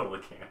 No, I totally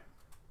can't.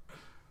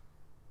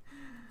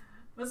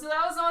 But so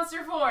that was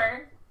monster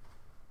 4.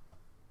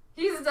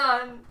 He's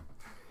done.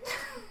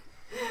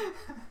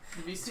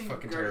 Have you seen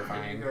fucking Guardians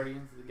terrifying.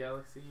 of the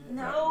Galaxy yet?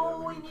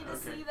 No, we need to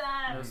Okay. see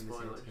that. No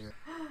spoilers.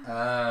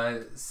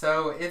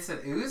 So it's an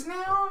ooze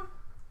now?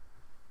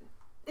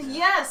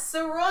 Yes,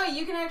 so Roy,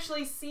 you can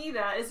actually see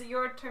that. Is it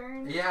your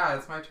turn? Yeah,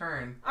 it's my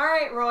turn.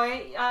 Alright,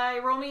 Roy,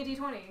 roll me a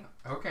d20.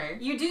 Okay.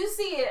 You do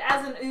see it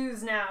as an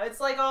ooze now. It's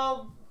like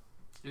all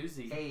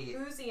Uzi. 8.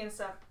 oozy and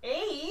stuff.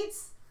 8?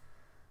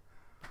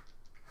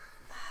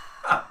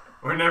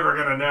 We're never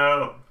gonna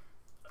know.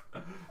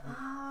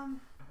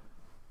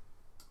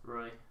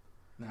 Roy,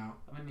 No.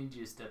 I'm gonna need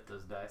you to step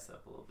those dice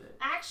up a little bit.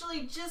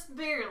 Actually, just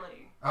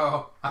barely.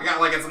 Oh, I got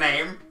like its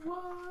name.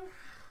 What?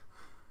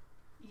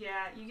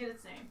 Yeah, you get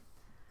its name.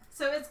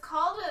 So it's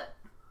called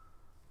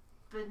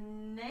a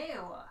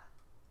Benewa.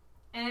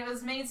 And it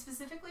was made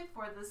specifically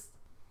for this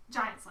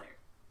Giant Slayer.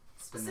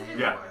 Specifically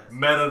Yeah, for this.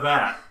 meta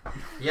that.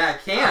 Yeah, I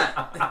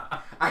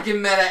can't. I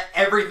can meta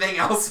everything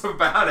else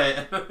about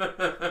it.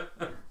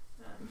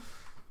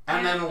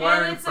 and then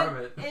learn it's from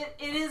it.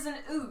 It is an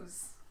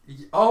ooze.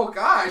 Oh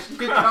gosh, you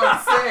don't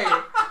say.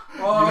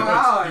 Oh,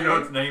 wow. You know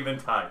its name and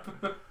type.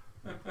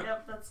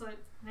 Yep, that's what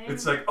name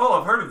It's is. like, oh,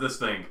 I've heard of this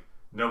thing.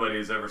 Nobody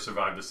has ever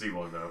survived to see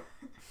one though.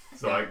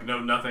 So I know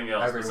nothing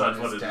else Everyone besides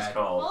is what it is dead.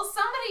 called. Well,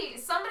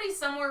 somebody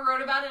somewhere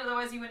wrote about it,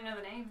 otherwise you wouldn't know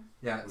the name.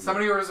 Yeah,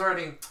 somebody was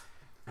writing,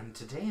 and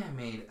today I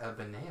made a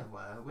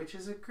Benewa, which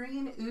is a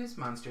green ooze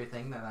monster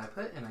thing that I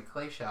put in a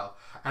clay shell.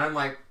 And I'm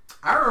like,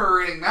 I remember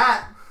reading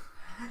that.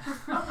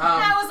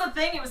 That was a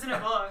thing. It was in a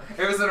book.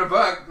 It was in a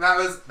book. That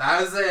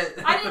was it.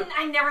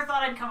 I never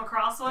thought I'd come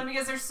across one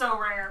because they're so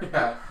rare.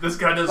 Yeah. This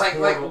guy does Like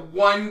horrible.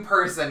 one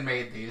person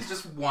made these,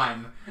 just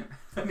one.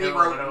 And he No,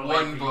 wrote no,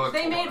 one like book.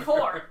 They made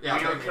 4. Yeah,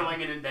 we are they did.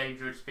 killing an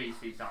endangered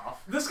species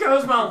off. This guy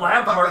was my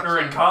lab partner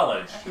in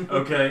college.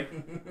 Okay,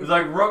 he's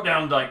like wrote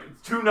down like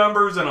 2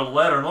 numbers and a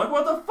letter. I'm like,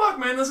 what the fuck,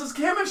 man? This is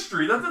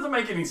chemistry. That doesn't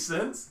make any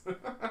sense.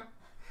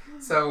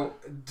 So,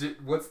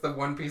 what's the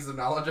one piece of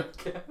knowledge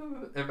I get,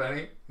 if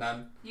any?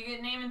 None. You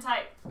get name and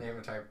type. Name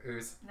and type.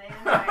 Ooze. Name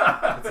and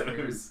type. It's an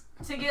ooze.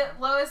 To get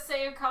lowest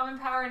save common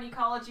power in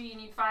ecology, you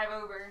need 5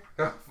 over.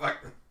 Oh, fuck.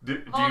 Do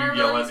you yell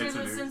Vulnerabilities, at it's a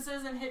news?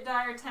 resistances, and hit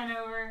die are 10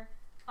 over.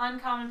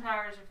 Uncommon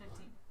powers are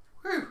 15.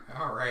 Whew.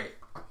 Alright.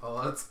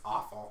 Well, that's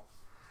awful.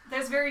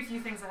 There's very few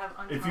things that have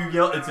uncommon If you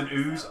yell powers, it's an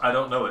ooze, so- I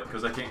don't know it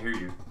because I can't hear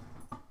you.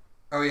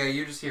 Oh, yeah,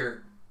 you just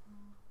hear.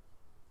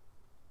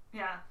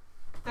 Yeah.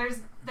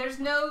 There's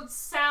no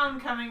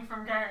sound coming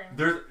from Garen.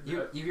 There's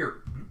You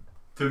hear.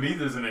 to me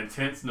there's an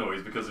intense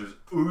noise because there's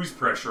ooze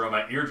pressure on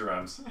my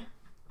eardrums.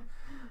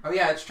 Oh,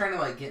 yeah, it's trying to,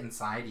 like, get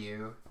inside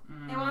you.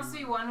 It wants to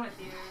be one with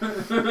you.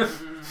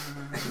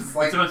 It's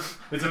like.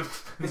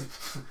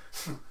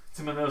 It's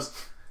in my nose.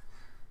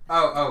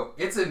 Oh,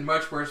 it's in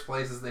much worse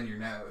places than your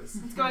nose.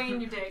 It's going in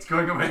your dick. It's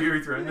going on my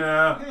urethra.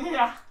 No,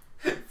 Yeah.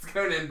 It's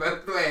going in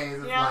both ways.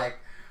 It's Yeah. like.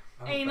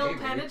 Oh, Anal baby.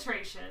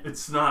 penetration.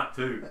 it's not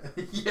too.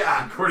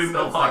 Yeah. According to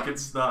so it's Locke, like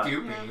it's not.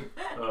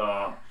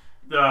 Goopy.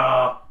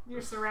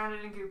 You're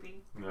surrounded in goopy.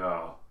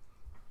 No.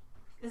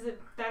 Is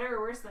it better or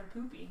worse than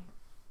poopy?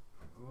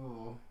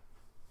 Ooh.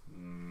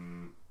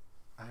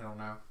 I don't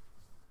know.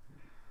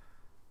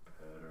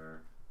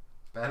 Better.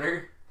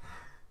 Better?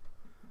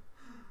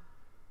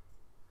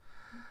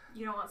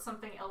 You don't want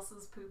something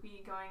else's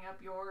poopy going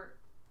up your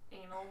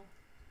anal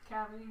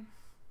cavity?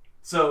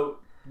 So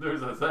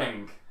there's a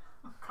thing.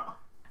 Oh,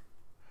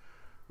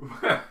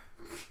 God.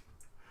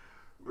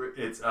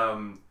 It's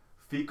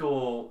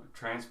fecal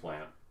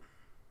transplant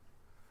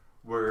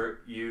where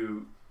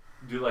you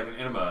do like an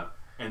enema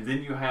and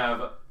then you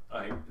have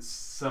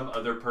some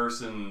other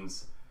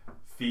person's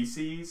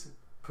feces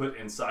put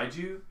inside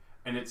you,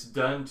 and it's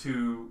done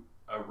to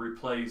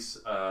replace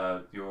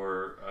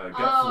your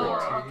gut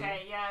flora.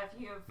 Okay, yeah, if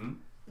you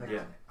have...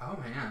 Yeah. Oh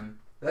man,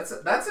 that's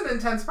an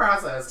intense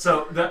process.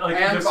 So that And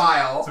there's-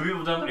 vile. So people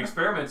have done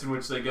experiments in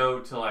which they go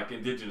to like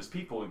indigenous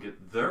people and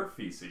get their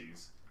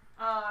feces,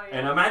 Oh, yeah.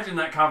 and imagine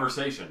that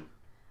conversation,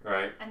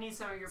 right? I need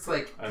some of your... It's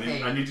like,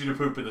 hey, I need you to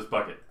poop in this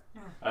bucket.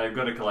 I'm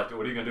going to collect it.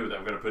 What are you going to do with it?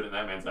 I'm going to put it in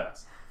that man's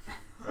ass.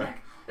 Right?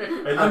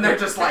 and they're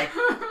just like,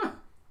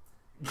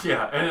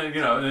 yeah, and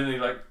then, and then they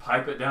like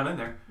pipe it down in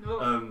there. Ooh.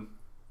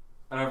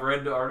 And I've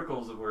read the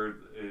articles where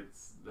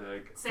it's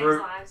like Saves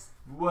lives.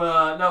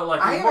 well, no,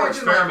 like I there's more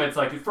imagine, experiments.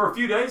 Like for a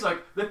few days,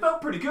 like they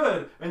felt pretty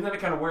good, and then it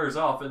kind of wears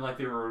off, and like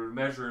they were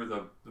measure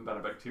the amount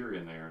of bacteria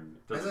in there. And it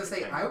I was gonna doesn't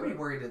say, contain I would be it.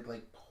 worried it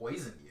like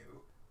poison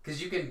you,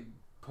 because you can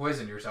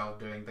poison yourself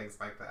doing things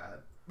like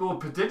that. Well,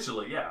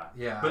 potentially, yeah.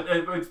 Yeah. But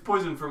it's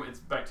poison from it's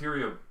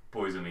bacteria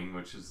poisoning,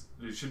 which is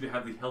it should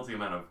have the healthy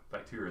amount of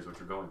bacteria is what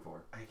you're going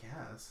for. I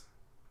guess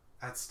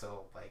that's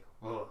still like,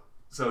 ugh.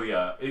 So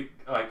yeah,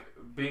 like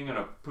being in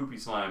a poopy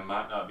slime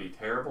might not be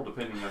terrible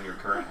depending on your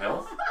current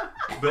health,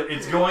 but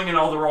it's going in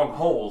all the wrong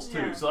holes too.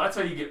 Yeah. So that's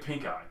how you get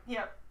pink eye.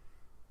 Yep.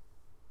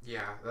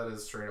 Yeah, that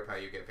is straight up how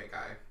you get pink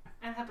eye.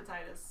 And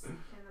hepatitis in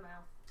the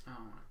mouth. Oh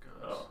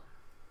my gosh. Oh,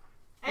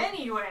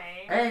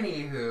 Anyway,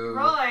 Anywho,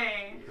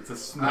 Roy. it's a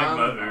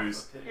smegma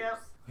ooze.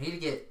 Yep. we need to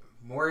get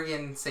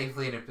Morgan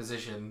safely in a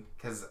position,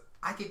 because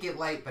I could get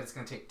light, but it's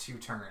gonna take 2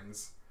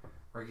 turns.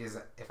 Because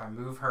if I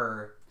move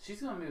her,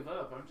 She's gonna move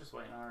up. I'm just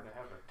waiting on her to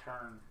have her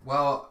turn.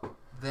 well,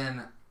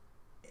 then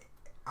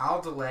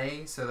I'll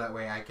delay so that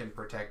way I can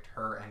protect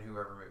her and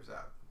whoever moves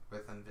up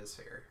with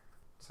Invisphere.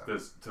 So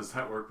Does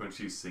that work when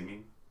she's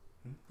singing?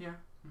 yeah,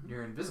 you're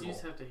You invisible.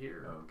 just have to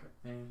hear her. Oh,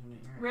 okay.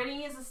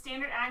 Ready is a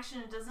standard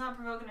action. It does not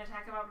provoke an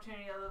attack of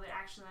opportunity, although the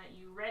action that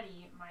you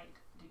ready might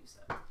do so.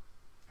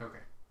 Okay.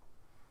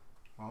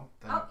 Well,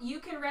 then Oh, you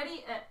can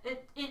ready.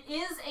 It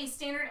is a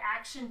standard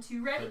action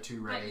to ready.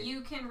 To ready. But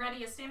you can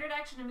ready a standard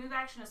action, a move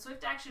action, a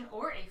swift action,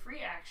 or a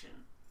free action.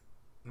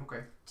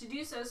 okay. To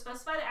do so,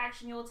 specify the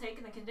action you will take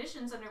and the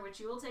conditions under which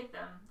you will take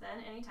them.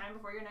 Then, any time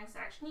before your next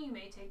action, you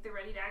may take the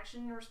readied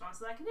action in response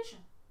to that condition.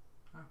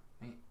 Oh,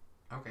 neat.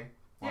 Okay.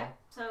 Well, Yeah.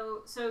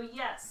 So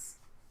yes,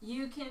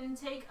 you can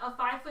take a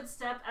 5-foot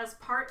step as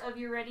part of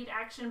your readied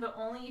action, but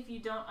only if you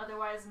don't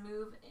otherwise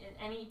move in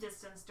any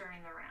distance during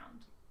the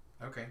round.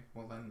 okay.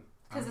 Well then.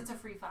 Because it's a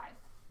free 5.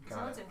 So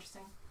Got that's it.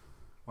 interesting.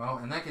 Well,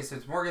 in that case,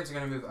 since Morgan's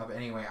going to move up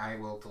anyway, I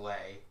will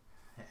delay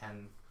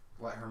and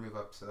let her move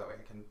up so that way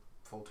I can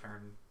full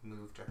turn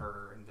move to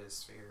her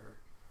Invisphere,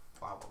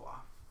 blah blah blah.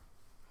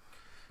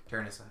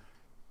 Tyrannissa.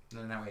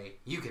 Then that way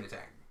you can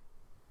attack.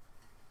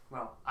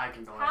 Well, I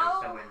can delay,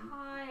 How so when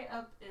high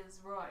up is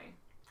Roy?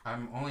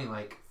 I'm only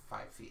like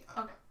 5 feet up.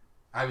 Okay.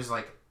 I was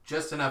like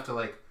just enough to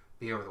like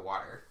be over the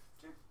water.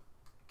 Sure.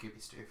 Goopy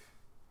stoof.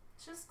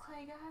 It's just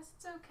clay, guys.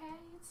 It's okay.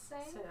 It's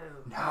safe. So,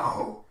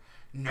 No,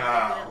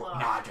 Lock.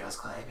 not just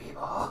clay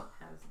people. how's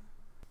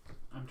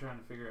I'm trying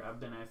to figure. I've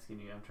been asking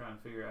you. I'm trying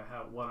to figure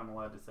out what I'm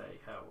allowed to say,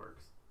 how it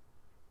works.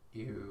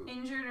 You.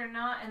 Injured or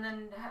not, and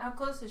then how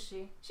close is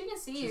she? She can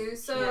see you,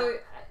 She's- so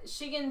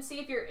she can see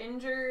if you're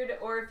injured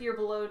or if you're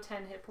below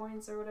 10 hit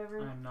points or whatever.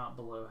 I'm not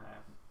below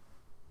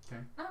half,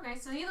 Okay,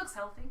 so he looks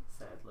healthy.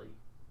 sadly,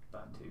 by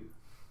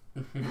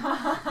 2.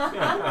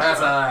 That's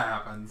how that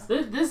happens.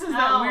 This is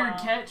that Oh. weird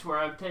catch where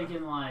I've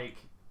taken like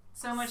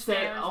So much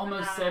damage. but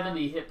almost not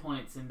 70 hit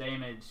points in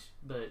damage,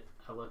 but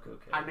I look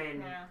okay. I mean,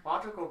 Yeah.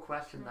 logical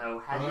question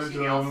though: I has she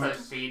don't. also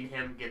seen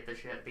him get the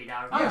shit beat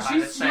out of Oh, him by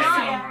she's the same seen-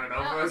 over and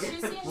over No, again?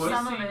 she's seen Well,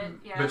 some she's of it.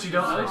 seen- Yeah. But you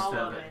don't Most all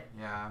of of it. it.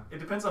 Yeah. It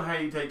depends on how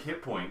you take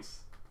hit points.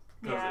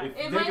 'Cause Yeah, if it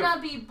they might go-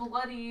 not be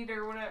bloodied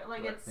or whatever.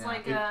 Like it's Yeah.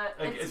 like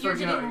as you're far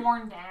as you getting know-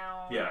 worn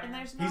down. Yeah. And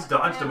there's He's not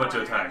dodged a bunch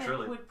of nothing attacks, that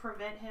really. would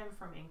prevent him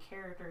from in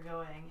character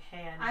going,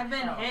 "Hey, I need I've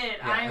been help." hit.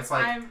 Yeah, it's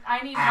like, I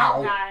need ow.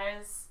 help,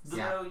 guys. Yeah.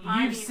 So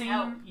I You've need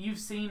help.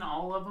 seen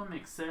all of them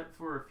except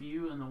for a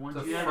few, and the ones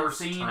The you haven't first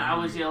seen, time I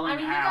was you- yelling, I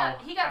mean, "Ow!"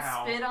 he got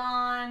ow. spit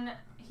on.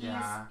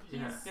 Yeah.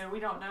 He's Yeah, we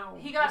don't know.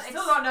 He got we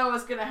still ex- don't know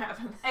what's gonna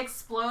happen.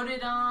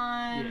 exploded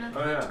on. Yeah.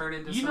 Oh, yeah. Turn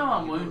into You some know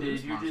I'm evil wounded.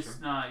 ooze You're monster.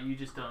 just not. You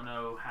just don't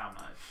know how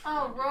much.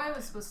 Oh, Roy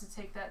was supposed to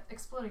take that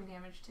exploding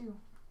damage too.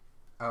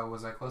 Oh,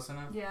 was I close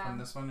enough? Yeah. When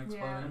this one Yeah.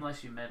 exploded?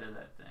 Unless you meta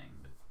that thing.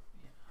 But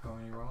Go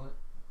when you roll it.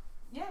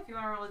 Yeah, if you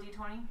want to roll a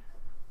d20.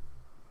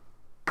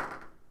 I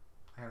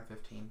got a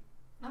 15.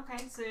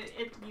 Okay, so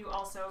you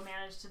also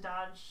managed to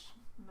dodge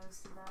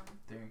most of them.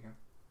 There you go.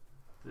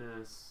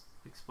 this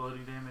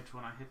exploding damage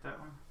when I hit that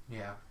one,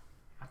 Yeah.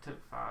 I took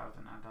 5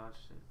 and I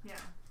dodged it. Yeah,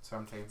 So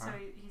I'm taking so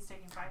 5. he's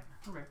taking 5.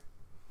 Okay.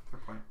 Fair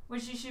point.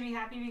 Which you should be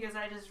happy because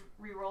I just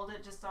re-rolled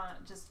it just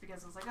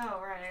because I was like,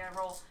 oh right, I gotta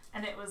roll,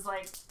 and it was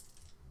like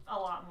a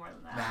lot more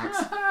than that. Max.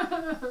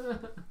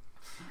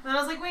 Then I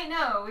was like, wait,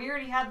 no, we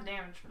already had the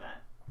damage for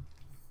that.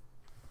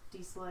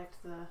 Deselect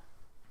the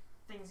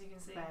Things you can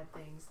see. bad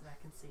things that I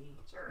can see.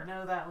 Sure. I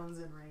know that one's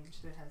in range,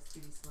 so it has to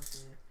be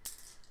selected.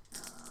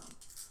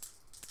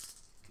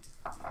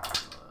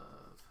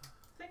 Love.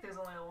 think there's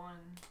only one.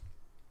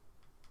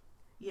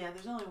 Yeah,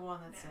 there's only one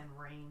that's Yeah. in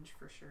range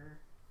for sure.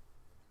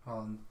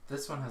 Well,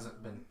 this one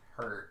hasn't been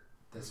hurt.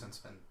 This one's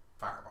been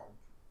fireball.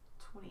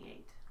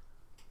 28.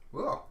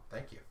 Whoa,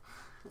 thank you.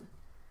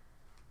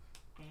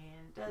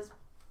 And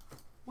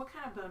what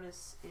kind of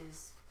bonus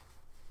is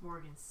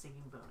Morgan's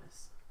singing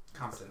bonus?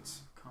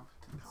 Competence.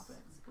 Competence.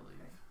 Competence, I believe.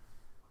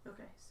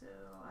 Okay, so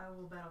I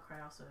will battle cry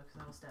also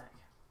because I will stack.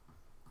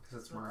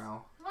 Because it's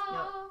morale.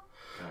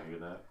 Can I hear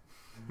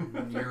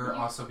that? You're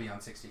also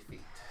beyond 60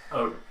 feet.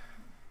 Oh,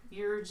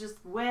 You're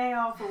just way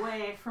off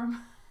away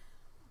from.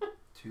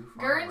 Too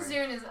far Gurn's away.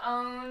 doing his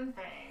own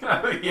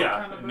thing.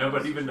 yeah. kind of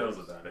Nobody bonus even is knows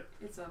yours? about it.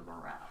 It's a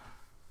morale.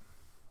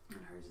 And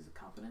hers is a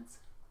competence,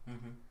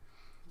 Mm-hmm.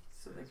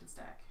 so they can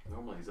stack.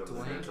 Normally he's over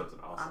Dwayne. there. That's an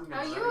I'm awesome. not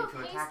Oh, you ready have to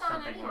haste attack on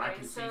something when I anyway,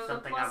 can so see the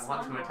something plus I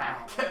want one to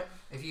attack. morale.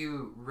 If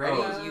you ready,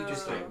 Oh. you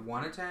just get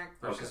one attack,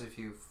 versus Okay. if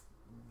you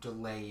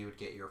delay, you would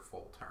get your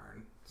full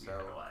turn. So,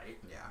 Anyway.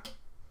 yeah.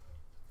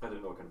 I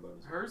didn't know what kind of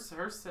bonus. Hers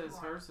says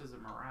hers is a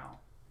morale.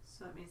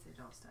 So that means they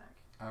don't stack.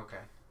 Okay.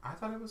 I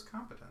thought it was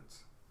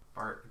competence.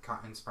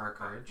 Inspire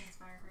courage.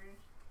 Inspire courage.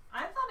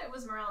 I thought it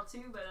was morale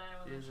too, but I It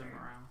wasn't is a sure.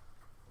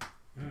 morale.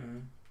 Mm-hmm.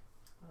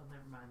 Well,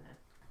 never mind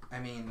that. I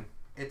mean,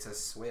 it's a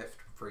swift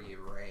for you,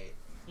 right?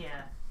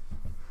 Yeah.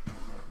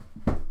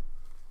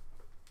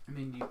 I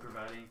mean, do you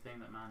provide anything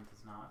that mine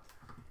does not?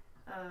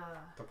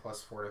 The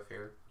 +4 to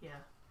fear. Yeah.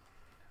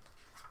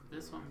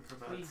 This one We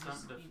provides just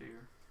something to need- fear.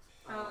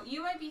 Oh,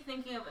 you might be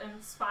thinking of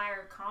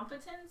inspire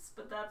competence,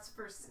 but that's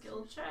for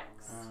skill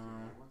checks.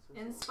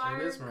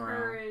 Inspire It is morale.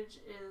 courage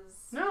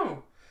is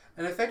No!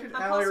 An affected A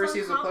ally +1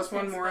 receives a +1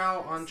 competence morale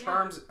on bonus, yeah.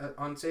 charms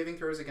on saving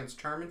throws against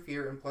charm and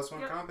fear, and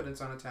 +1 Yep.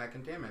 competence on attack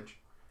and damage.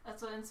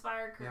 that's what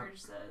inspire Yep.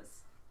 courage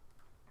says.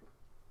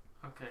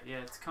 Okay, yeah,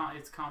 it's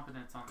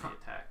competence on the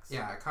attacks.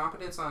 Yeah,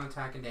 competence on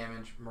attack and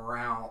damage,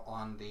 morale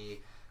on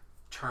the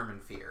charm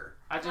and fear.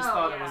 I just Oh,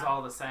 thought it yeah. was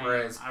all the same.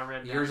 Whereas I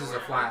read down Yours the is a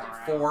word flat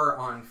morale. 4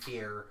 on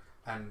fear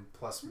and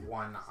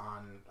 +1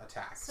 on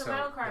attack. So So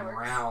Battlecry the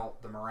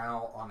works.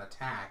 morale on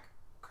attack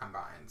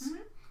combines.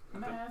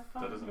 Mhm. That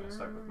doesn't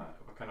stack with Matt.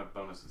 What kind of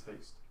bonus is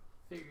haste?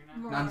 Figure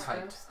Morale.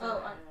 Nuntyped.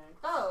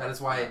 Oh, That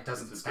is why it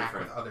doesn't It's stack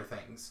different. with other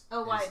things.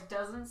 oh, why Is- it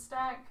doesn't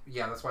stack?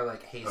 Yeah, that's why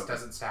like haste Okay.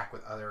 doesn't stack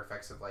with other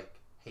effects of like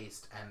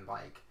haste and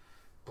like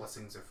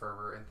blessings of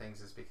fervor and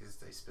things is because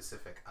it's a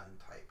specific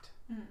untyped.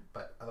 Mhm.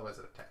 But otherwise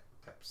it type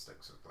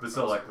sticks with. But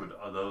so like with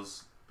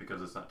those,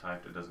 because it's not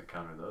typed, it doesn't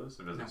counter those,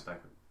 or does No. it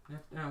stack with? Yeah,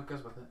 no, it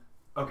goes with it.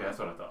 Okay, that's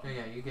what I thought.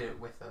 Yeah, you get it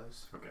with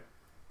those.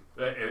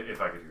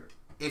 If I could hear it.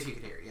 If you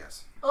could hear it,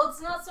 yes. Well, it's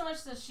not so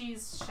much that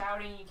she's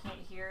shouting you can't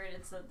hear it.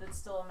 It's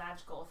still a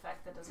magical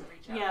effect that doesn't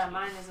reach out. Yeah, to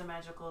mine is a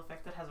magical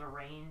effect that has a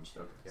range.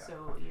 Okay. Yeah.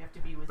 So you have to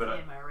be But I-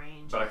 within my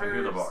range. But I can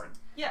hear the Hers- bard.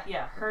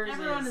 Yeah, hers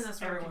Everyone is in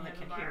this room everyone can that hear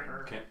can the hear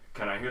bard. her.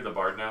 Can I hear the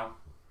bard now? you.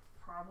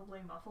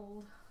 Probably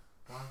muffled.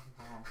 Wow.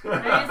 Maybe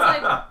it's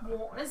like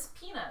it's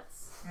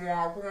peanuts. You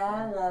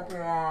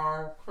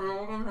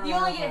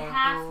only get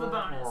half the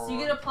bonus. You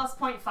get a plus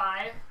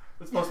 0.5.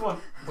 It's +1.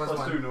 Plus Plus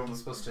one. 2 normal.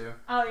 It's plus 2.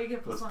 Oh, you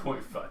get Plus plus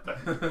 1.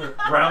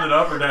 0.5. Round it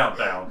up or down?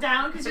 Down.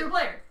 Down because you're a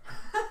player.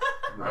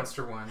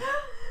 Monster 1.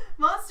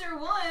 Monster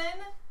 1.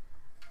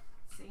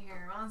 Let's see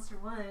here, Monster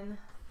 1.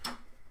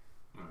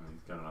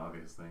 He's got an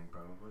obvious thing,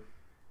 probably.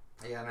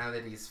 Yeah, now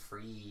that he's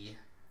free.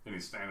 And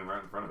he's standing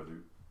right in front of it,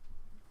 dude.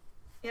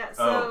 Yeah,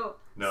 so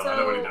No, So- I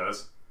know what he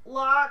does.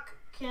 Locke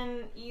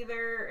can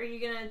either, are you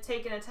going to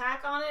take an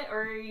attack on it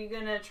or are you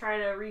going to try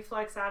to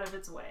reflex out of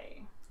its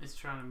way? It's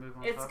trying to move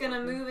on. It's top going to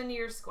of me. move into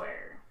your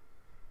square.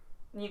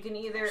 You can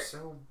either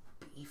So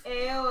beefy.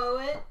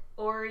 AOO it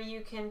or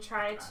you can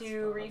try That's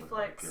to not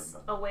reflex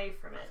what I away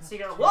from it. So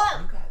you go, Dude,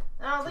 what? you got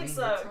I don't think 3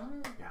 so. hits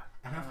on it? Yeah.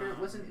 And after it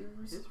wasn't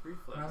His ooze.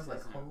 reflex. And I was like,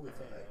 isn't holy bad.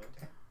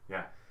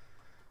 fuck.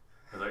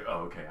 I was like, oh,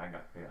 okay, I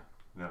got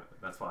No,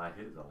 that's why I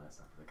hit it the last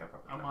time. I think I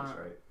probably I'm got this on-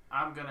 right.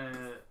 I'm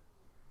gonna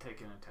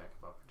take an attack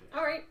of opportunity.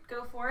 Alright,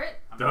 go for it.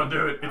 Don't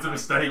do it. It's a might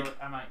mistake. kill it-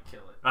 I might kill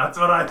it. That's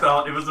what I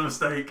thought. It was a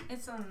mistake.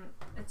 It's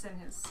in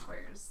his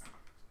squares.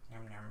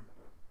 Yum, yum.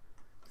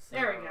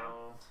 There we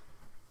go.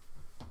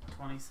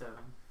 27.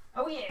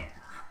 Oh yeah.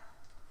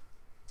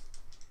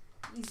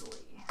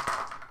 Easily.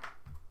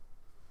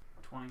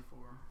 24.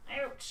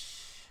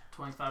 Ouch.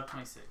 25,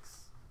 26.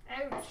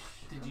 Ouch.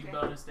 Did you Okay.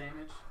 bonus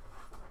damage?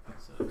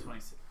 So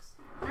 26.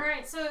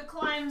 Alright, so it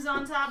climbs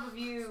on top of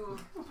you.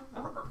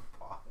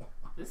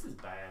 This is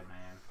bad,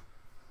 man.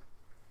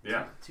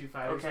 Yeah. 2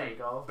 fighters Okay, in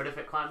golf. but if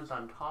it climbs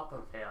on top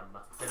of him,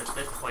 then at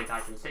this point I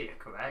can see it,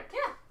 correct?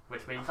 Yeah.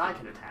 Which means I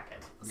can attack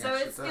it. So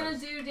Yes, it's it gonna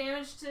does. do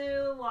damage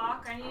to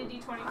Locke. I need a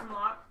d20 from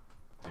Locke.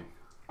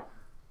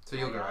 So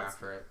you'll go Yeah.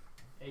 after it.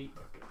 8.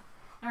 Okay.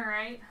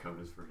 Alright.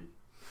 Code is free.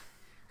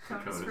 Cone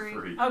Cone is is free.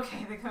 free.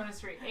 Okay, the cone is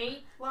free.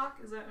 8 Locke?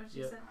 Is that what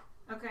you Yep. said?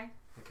 Okay.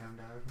 It come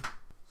down.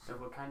 So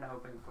we're kind of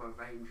hoping for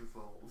range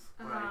rolls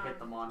where I hit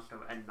the monster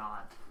and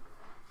not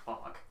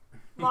fuck.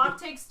 Locke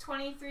takes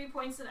 23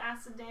 points of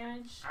acid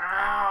damage.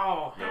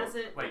 Ow! As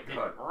it Wait, did,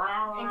 Cut.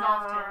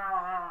 engulfed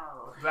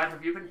him. Brad,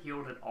 have you been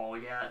healed at all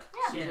yet?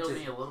 Yeah. She Yeah, healed just-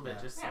 me a little bit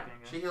yeah. just a Yeah. second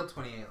ago. She healed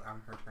 28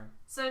 on her turn.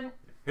 So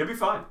He'll be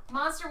fine.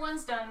 Monster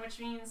 1's done, which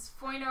means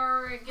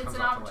Foynor gets Comes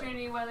an off the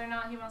opportunity whether or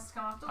not he wants to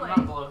come off the I'm lake.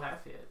 not below half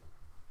yet.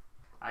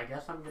 I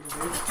guess I'm gonna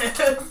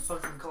do I'm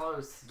fucking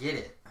close. Get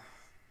it.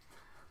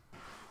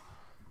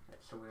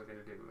 So we're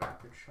gonna do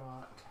rapid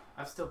shot.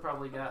 I've still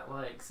probably got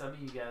like some of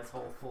you guys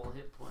whole full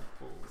hit point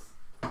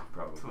pulls.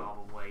 Probably.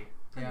 Probably.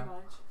 Pretty Yeah.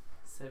 much.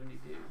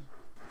 72.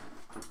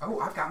 Oh,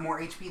 I've got more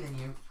HP than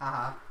you.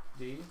 Haha.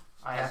 Do you?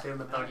 I Yeah. assume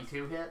a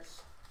 32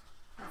 hits.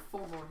 I have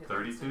 4 more hit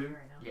 32? points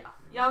right now.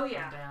 Yeah. Oh I'm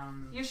yeah.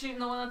 down You're shooting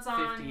the one that's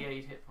on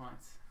 58 hit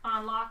points.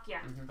 on lock,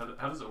 yeah.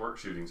 How does it work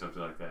shooting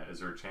something like that? Is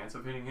there a chance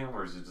of hitting him,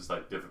 or is it just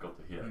like difficult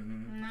to hit?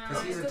 Mm-hmm. No,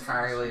 Because he's it doesn't-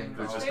 entirely There's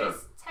involved. just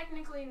There's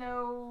technically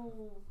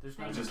no. There's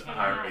no thing It's just you a can't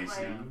higher have,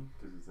 AC. like-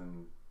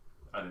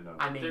 I didn't know.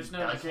 I mean, There's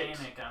no does it?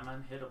 mechanic. I'm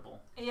unhittable.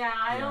 Yeah,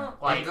 I Yeah. don't.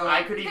 Like, Go-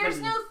 I could even.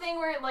 There's no thing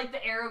where like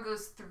the arrow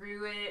goes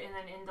through it and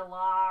then into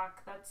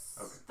lock. That's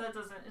Okay. that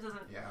doesn't. It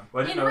doesn't. Yeah.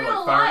 Well, I didn't in know real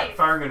like life-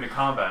 firing into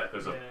combat.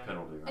 There's a Yeah.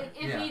 penalty, right?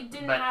 If Yeah. you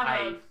didn't But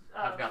have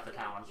I've got the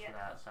talents yeah. for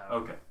that, so.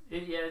 Okay.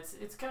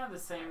 It's kind of the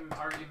same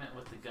argument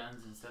with the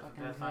guns and stuff.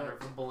 Fucking Pathfinder,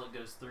 hit. if a bullet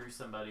goes through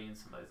somebody and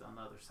somebody's on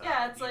the other side,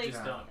 Yeah, it's you like-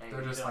 just Yeah. don't.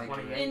 They're just you don't like-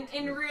 want to-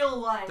 in real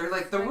life. They're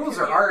like, the that rules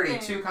could are be a already thing,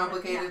 too but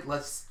complicated.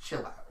 Let's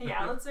chill out.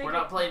 Yeah, let's make We're it.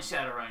 not playing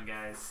Shadowrun,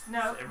 guys.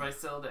 No. Everybody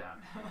settle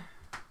down.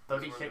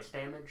 36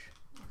 damage.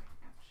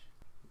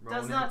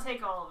 Does not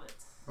take all of it.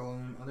 Roll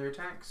other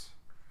attacks.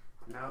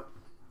 Nope.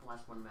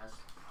 Last one missed.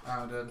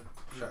 Oh, did.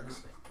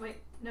 Shucks.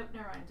 Wait, nope,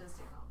 never mind. It does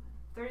take all of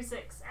it.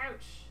 36.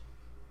 Ouch.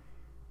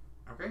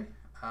 Okay.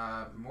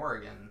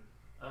 Morrigan.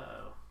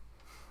 Uh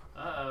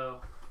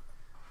oh.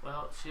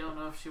 Well, she don't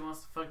know if she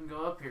wants to fucking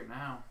go up here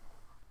now.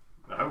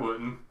 I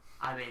wouldn't.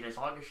 I mean, as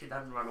long as she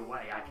doesn't run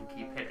away, I can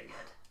keep hitting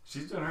it.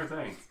 She's doing her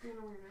thing. It's being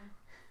a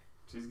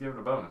weirdo. She's giving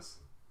a bonus.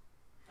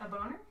 A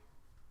boner?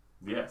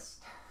 Yes.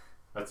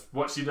 That's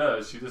what she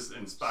does. She just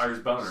inspires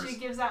boners. She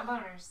gives out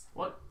boners.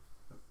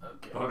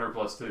 Okay. Boner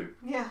 +2.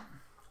 Yeah.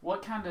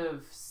 What kind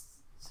of?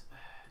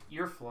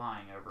 You're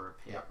flying over a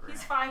pit. Yep. Right?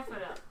 He's 5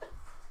 foot up.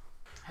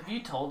 Have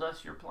you told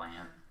us your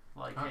plan?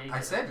 Like, hey,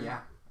 I said, yeah.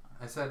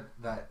 I said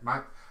that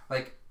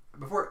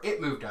before it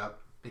moved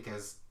up,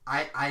 because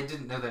I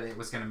didn't know that it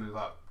was going to move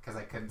up, because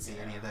I couldn't see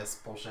any of this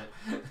bullshit.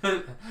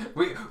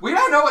 we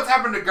don't know what's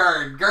happened to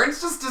Gurn.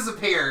 Gurn's just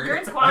disappeared.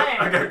 Gurn's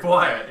quiet. I got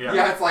quiet. Yeah.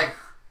 Yeah, it's like,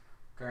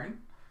 Gurn?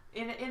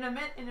 In a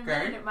minute,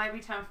 Gurn? it might be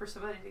time for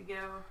somebody to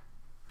go.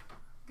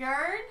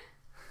 Gurn,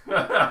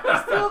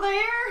 still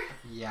there?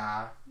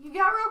 Yeah. You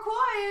got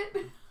real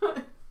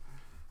quiet.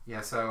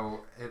 Yeah,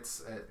 so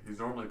it's... He's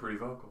normally pretty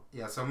vocal.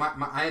 yeah, so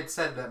I had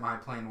said that my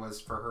plan was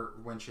for her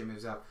when she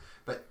moves up,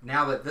 but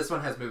now that this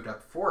one has moved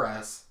up for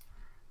us,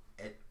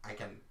 I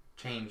can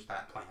change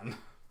that plan.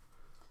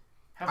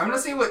 How I'm far, gonna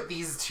see what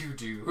these two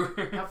do.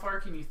 How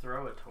far can you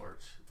throw a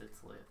torch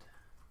that's lit?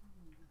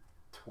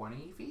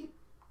 20 feet,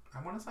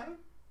 I want to say?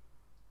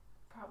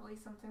 Probably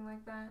something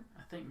like that.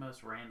 I think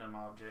most random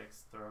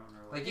objects thrown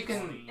are Like, you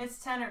can- 20.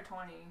 It's 10 or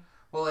 20.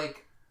 Well,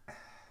 like,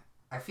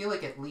 I feel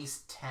like at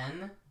least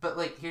 10, but,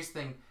 like, here's the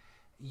thing.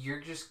 You're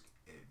just...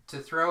 To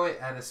throw it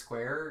at a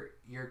square,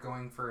 you're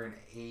going for an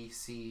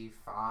AC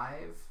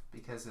 5,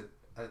 because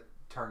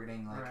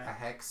targeting, like, Right. a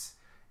hex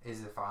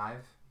is a 5,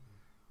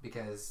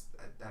 because...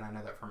 And I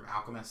know that from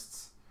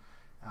alchemists.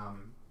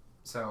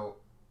 So...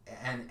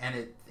 And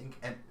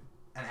an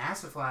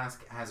acid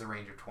flask has a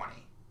range of 20.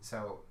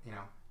 So, you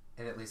know,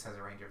 it at least has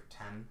a range of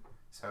 10.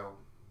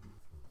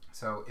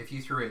 So if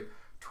you threw it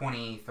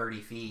 20, 30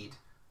 feet,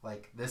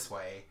 like this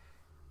way,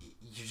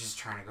 you're just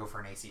trying to go for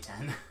an AC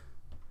 10.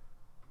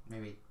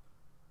 Maybe,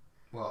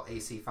 well,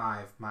 AC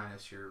 5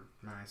 minus your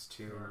minus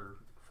 2 or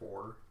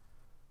 4.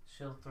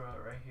 She'll throw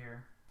it right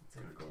here. It's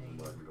gonna go 15.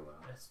 let him go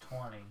out. That's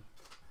 20.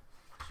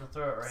 She'll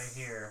throw it right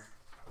here.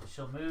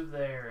 She'll move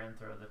there and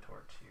throw the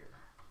torch here.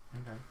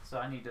 Okay. So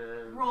I need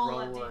to Roll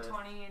a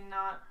d20 and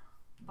not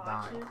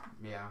botch it.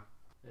 Yeah.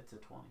 It's a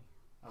 20.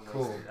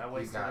 Cool. I You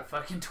wasted got a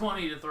fucking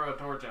 20 to throw a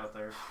torch out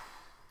there.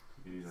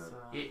 He's So,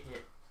 It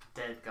hit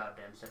dead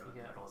goddamn center in the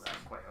Yeah. middle of that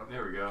square.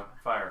 There we go.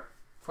 Fire.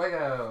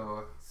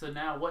 Fuego! so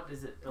now what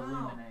does it Wow.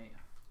 illuminate?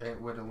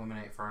 It would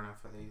illuminate far enough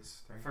for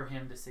these three. For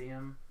him to see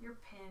him? You're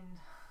pinned.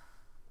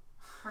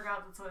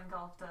 Forgot that's what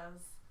engulf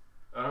does.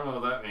 I don't know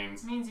what that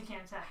means. It means you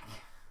can't attack.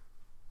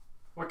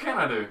 What can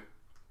I do?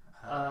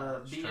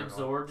 Be struggle.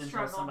 absorbed until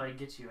Struggle. somebody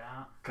gets you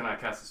out. Can I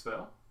cast a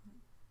spell?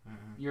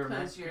 Mhm. You're a,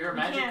 Because you're a You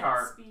magic can't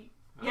card. speak.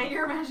 Yeah,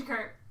 you're a magic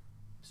card.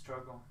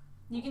 Struggle.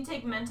 You can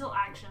take mental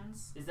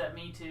actions. Is that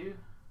me too?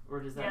 Or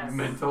does that Yes.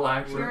 Mental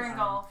action. You're I'm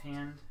engulfed.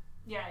 pinned?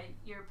 Yeah,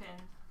 you're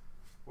pinned.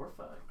 We're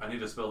fucked. I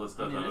need a spell that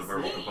doesn't I mean, have a this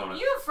verbal is- component.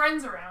 You have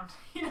friends around.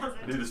 He I need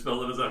doesn't. a spell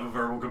that doesn't have a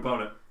verbal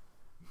component.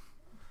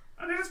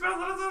 I need a spell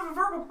that doesn't have a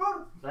verbal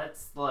component.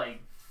 That's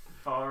like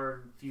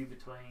far and few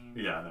between.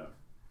 Yeah, I know.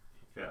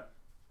 Yeah.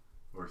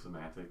 Or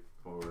semantic.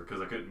 Or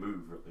because I couldn't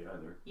move really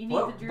either. You need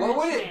What the would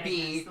druid it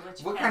be? shenanigans to let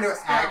you What cast kind of a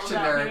spell action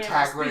without or being able to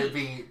attack would it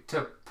speak. be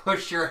to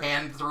push your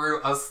hand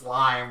through a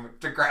slime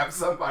to grab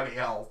somebody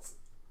else?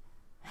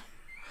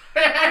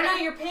 I know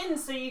you're pinned,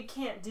 so you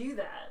can't do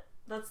that.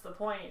 That's the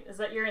point. Is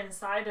that you're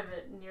inside of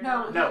it and you're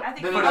No, not. No. I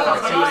think No, for no, the-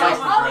 no, she was like-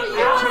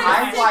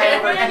 I fly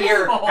over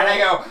here and I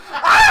go,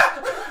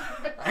 ah!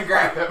 I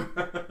grab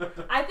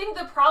him. I think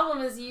the problem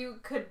is you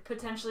could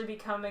potentially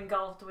become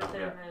engulfed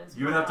within it as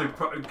You would have to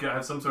well.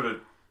 have some sort of.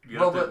 You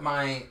Well, have to, but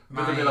my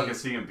but there'd be like a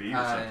CMB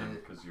or something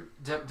because you're.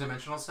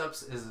 dimensional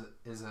steps is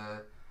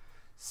a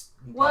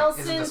Well, like,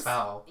 isn't a since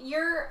spell.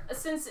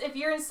 since if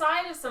you're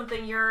inside of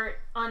something, you're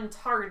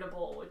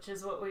untargetable, which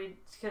is what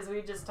because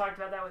we just talked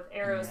about that with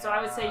arrows. So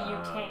I would say you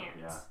can't.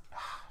 Yeah.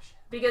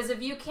 Because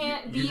if you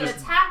can't You be just-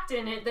 attacked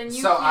in it, then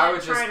you So I can't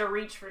would try just- to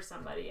reach for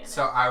somebody in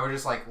So it. I would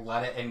just like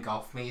let it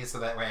engulf me so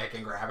that way I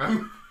can grab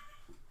him.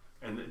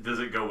 And does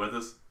it go with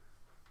us?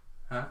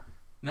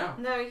 No.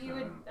 No, you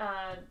would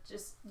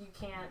just you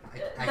can't.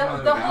 I can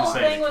only The bounce. whole You're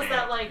saying thing you was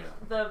that can't,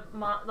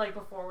 like like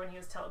before when he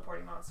was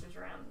teleporting monsters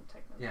around.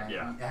 Technically. Yeah.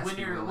 Yeah. it has When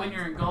to be you're willing.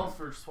 engulfed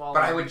or swallowed.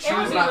 But I would It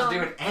choose would not be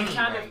to do it He anyway,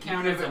 kind of even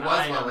counts if as it an was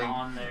item willing.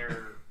 on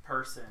their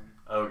person.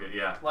 Okay,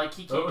 yeah. Like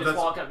he Oh, can't just that's-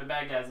 walk up to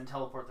bad guys and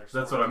teleport their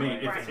sword. That's what I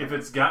mean. Right. If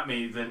it's got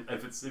me, then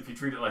if you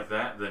treat it like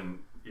that, then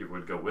it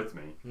would go with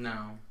me.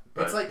 No.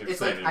 But It's like you're it's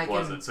saying like it I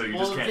wasn't, can. so you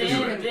Well, just can't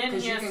then, do it. then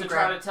Because he you has can to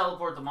grab- try to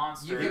teleport the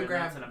monster. you can and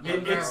grab- that's an you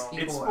can grab ability.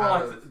 It's people more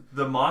out like of-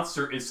 the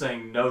monster is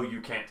saying no, you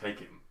can't take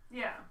him.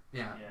 Yeah.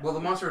 Yeah. Yeah. Well, the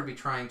monster would be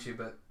trying to,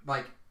 but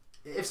like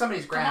if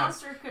somebody's The grabbed,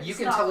 monster could you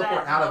can stop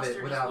teleport that, out of the it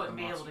monster without just the wouldn't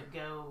be able monster. to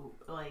go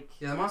like.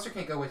 Yeah, the monster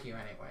can't go with you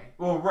anyway.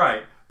 Well,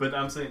 right, but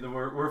I'm saying that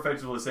we're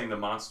effectively saying the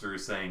monster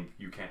is saying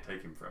you can't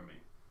take him from me.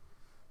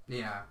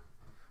 Yeah.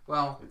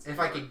 Well, It's,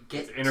 if I could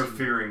get it's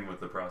interfering with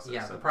the process. To,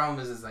 yeah, the problem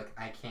is like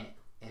I can't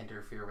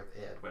interfere with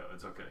it. Well,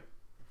 it's okay.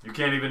 You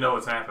can't even know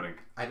what's happening.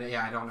 I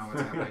don't know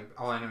what's happening.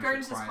 All I know is Gurn's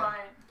it's is quiet.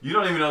 quiet. You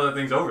don't even know that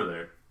thing's over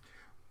there.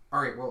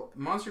 All right. Well,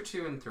 monster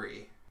 2 and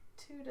 3.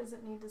 2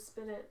 doesn't need to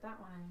spit at that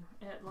one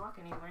at Locke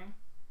anyway.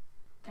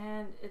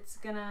 And it's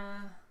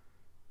gonna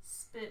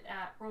spit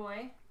at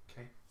Roy.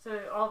 Okay.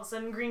 So all of a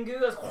sudden green goo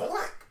goes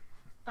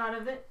out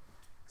of it.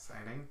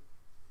 Exciting.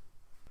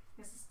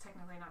 This is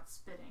technically not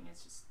spitting,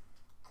 it's just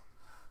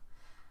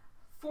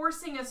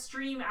forcing a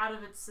stream out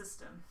of its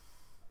system.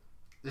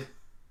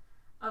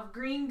 Of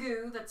green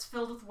goo that's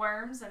filled with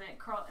worms and it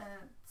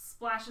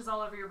splashes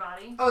all over your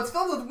body. Oh, it's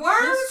filled with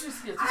worms. This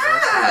just gets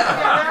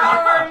Yeah, there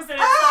are worms in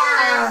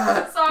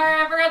it.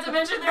 Sorry, I forgot to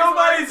mention there's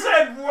Nobody worms.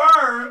 said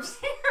worms.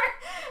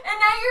 And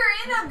now you're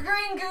in a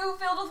green goo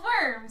filled with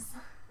worms.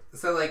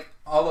 So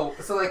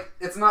like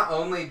it's not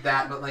only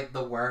that, but like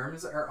the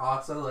worms are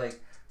also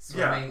like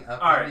swimming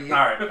up. All into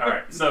right, you. all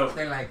right. So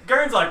They're like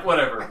Gurn's like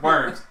whatever,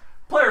 worms.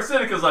 Player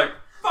Seneca's like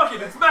fuck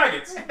it, it's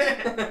maggots.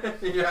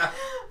 yeah.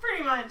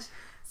 Pretty much.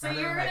 So And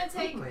they're you're like,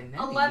 gonna take "Ooh, a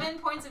nutty." 11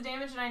 points of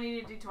damage, and I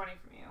need to do 20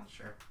 from you.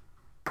 Sure.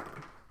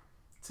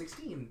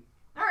 16.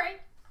 All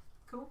right.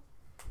 Cool.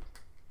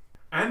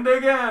 And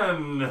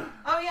again.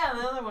 Oh yeah,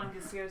 the other one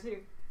gets to go too.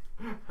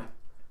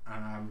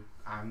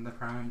 I'm the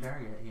prime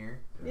target here,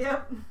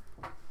 Yep.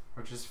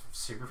 which is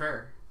super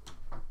fair.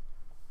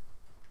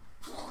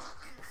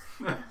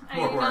 I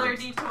More need another worms.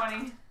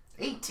 d20.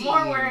 18.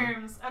 More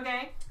worms.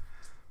 Okay.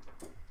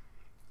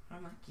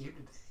 I'm like you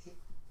today.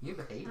 You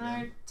behave.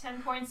 Another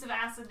 10 points of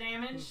acid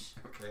damage.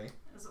 Okay.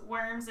 As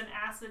worms and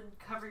acid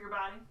cover your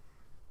body.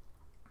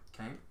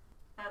 Okay.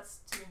 That's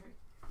 2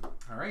 and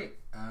 3. All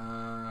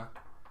right.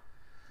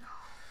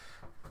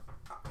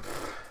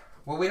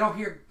 Well, we don't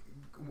hear.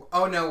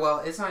 Oh no. Well,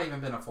 it's not even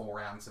been a full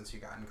round since you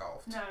got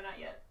engulfed. No, not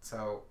yet.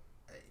 So.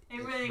 It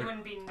really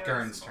wouldn't be noticeable.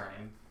 Gurn's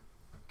turn.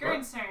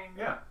 Gurn's turn.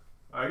 Yeah,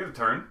 I get a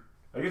turn.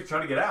 I get to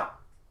try to get out,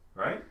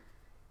 right?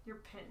 You're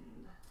pinned.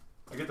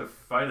 I get to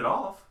fight it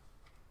off.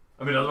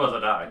 I mean, otherwise I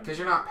die. Because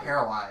you're not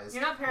paralyzed.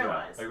 You're not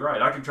paralyzed. Yeah, like,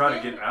 right. I can try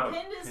to get out of.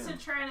 Pinned is pin.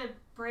 to try to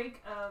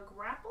break a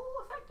grapple,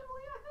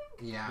 effectively, I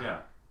think. Yeah. Yeah,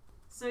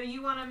 So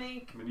you want to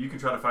make. I mean, you can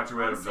try to fight your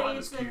way out of say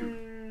Gelatinous it's Cube.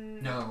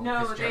 No.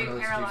 No, because they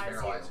generally paralyze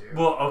paralyze you.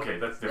 Well, okay,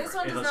 that's different. This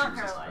one does Unless not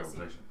you resist paralyze you.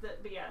 paralyzation.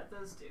 But yeah,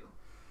 those do.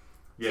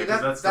 Yeah, See,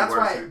 'cause that's the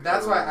why worst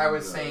that's why I code,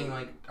 was saying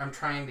like I'm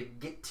trying to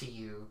get to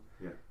you.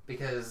 Yeah.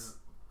 Because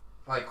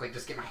like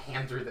just get my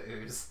hand through the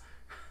ooze.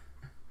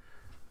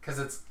 Because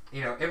it's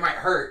it might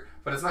hurt,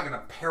 but it's not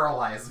gonna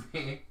paralyze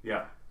me.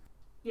 Yeah.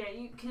 Yeah,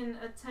 you can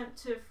attempt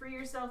to free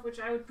yourself, which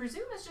I would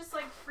presume is just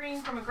like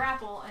freeing from a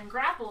grapple. And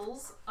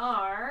grapples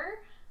are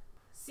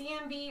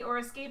CMB or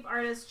escape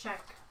artist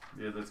check.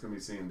 Yeah, that's gonna be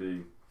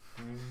CMB.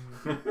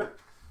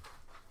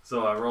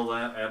 So I roll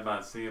that, add my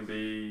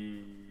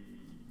CMB.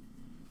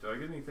 Do I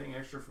get anything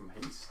extra from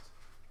haste? Is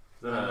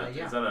that,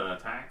 Yeah. is that an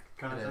attack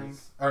kind It of thing?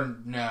 is. Or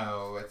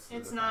no, it's. the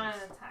It's not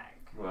defense. an attack.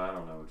 Well, I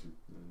don't know what you.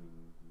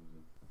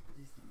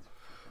 These things are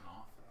fucking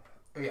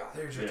awful. Yeah,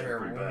 there's your Yeah,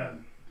 terrible. pretty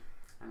bad.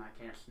 And I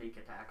can't sneak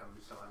attack them,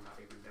 so I'm not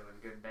even doing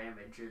good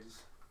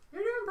damages.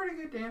 You're doing pretty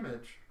good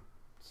damage.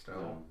 Still.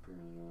 No,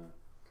 apparently not.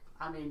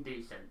 I mean,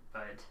 decent,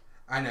 but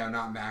I know,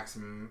 not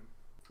maximum.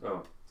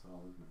 Oh, it's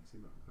all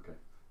maximum. Okay,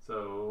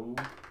 so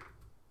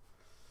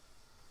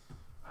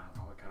I don't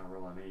know what kind of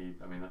roll I need.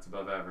 I mean, that's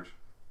above average.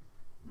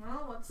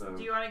 Well, So-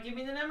 do you want to give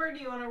me the number or do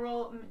you want to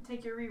roll?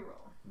 Take your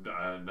reroll? No,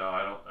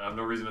 I don't. I have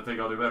no reason to think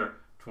I'll do better.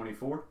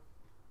 24.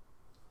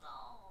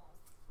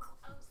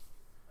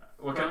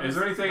 What kind, is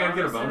there anything I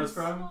get a bonus bonuses?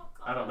 from?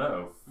 I don't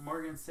know.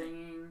 Morgan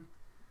singing,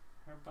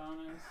 her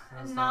bonus.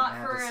 Those Not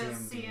don't add for to a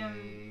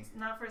CMB.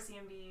 not for a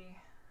CMB.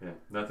 Yeah,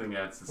 nothing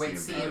adds to Wait,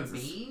 CMB.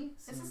 CMB?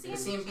 It's a The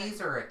CMB CMBs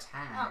check. are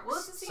attacks. Oh, well,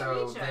 it's a so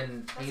CMB check.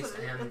 then That's haste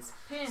what and it's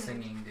pinned.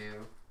 singing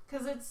do.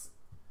 Because it's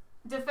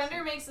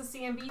defender makes a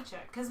CMB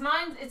check. Because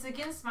mine, it's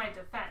against my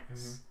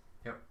defense.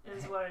 Yep.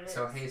 Is what it is.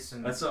 So haste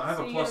and So I have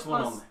So a you plus get a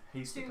one plus on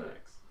haste 2.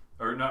 attacks.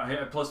 Or no, I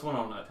have plus one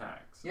on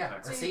attacks. yeah,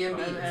 Attacks. a So CMB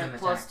you- is And an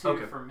plus attack. 2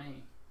 Okay. for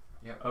me.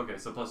 Okay,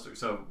 so plus 2.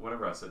 So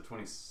whatever I said,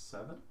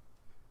 27?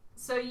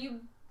 So you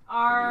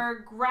are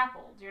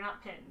grappled. You're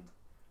not pinned.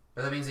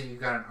 But that means that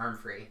you've got an arm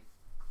free.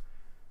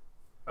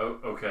 Oh,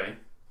 okay.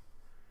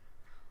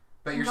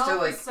 But you're Golf still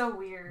like. is so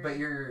weird. But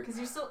you're. Because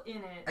you're still in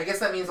it. I guess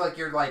that means like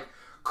you're like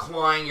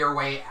clawing your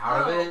way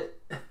out Oh. of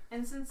it.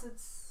 And since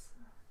it's.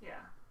 Yeah.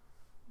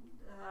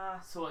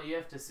 So what, you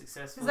have to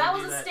successfully Because that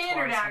do was a that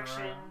standard twice in a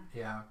action. row?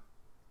 Yeah.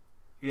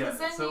 Yeah, 'Cause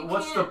then so you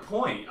what's the can't-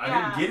 point? I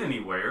Yeah. didn't get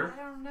anywhere. I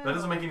don't know. That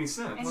doesn't make any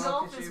sense. And Well,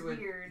 golf 'cause is you would-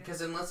 weird. Because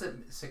unless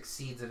it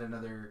succeeds at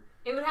another,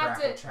 It would have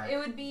grapple to. check. It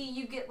would be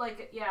you get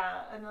like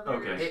another.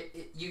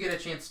 Okay. you get a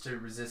chance to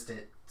resist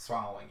it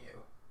swallowing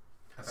you.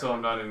 So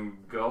I'm not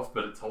in golf,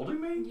 but it's holding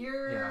me?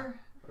 You're. Yeah.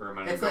 Or am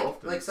I in It's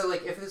golf? like so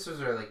like if this was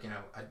like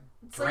a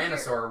It's like you're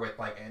tyrannosaur with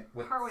like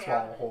with partway out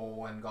swallow of it.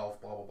 hole and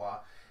golf blah blah blah,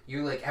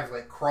 you like have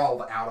like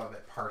crawled out of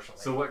it partially.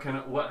 So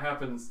what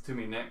happens to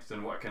me next,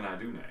 and what can I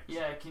do next?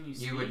 Yeah, can you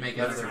You would speak make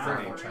as another an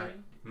grapple already?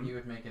 check. You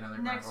would make another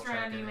Next grapple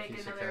round check, you and if make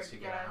you another- success, you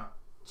get yeah. out.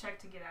 check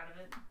to get out of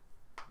it.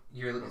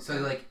 You're so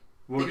Okay. like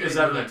Well, Think of is it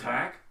that an moving.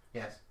 attack?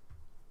 yes,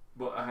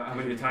 Well, how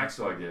many attacks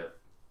do I get?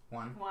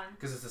 one One.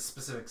 because it's a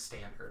specific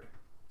standard.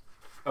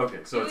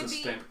 Okay, so it it's would a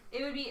be. stand.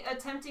 It would be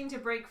attempting to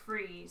break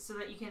free so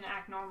that you can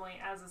act normally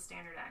as a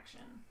standard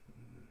action.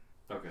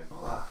 Okay.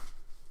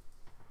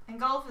 And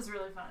golf is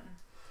really fun.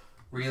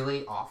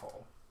 Really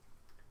awful,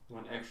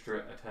 One extra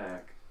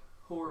attack.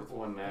 Horrible.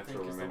 One I think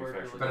natural is or the word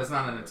manufactured. but it's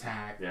not an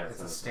attack. Yeah, it's it's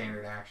a not a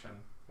standard action.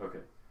 Okay.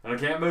 And I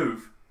can't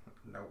move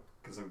Nope.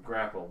 because I'm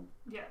grappled.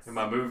 Yes. And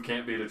my move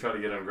can't be to try to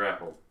get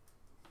ungrappled.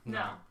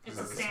 No, it's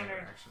That's a a standard.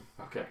 action.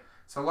 Okay.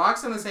 So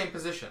Locke's in the same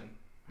position.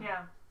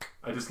 Yeah.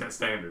 I just got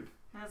standard.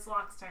 That's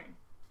Locke's turn.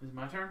 Is it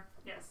my turn?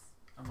 Yes.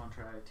 I'm gonna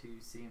try to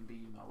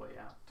CMB my way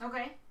out.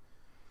 Okay.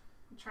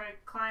 Try to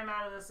climb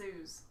out of this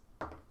ooze.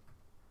 Oh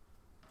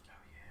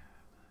yeah,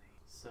 buddy.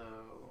 So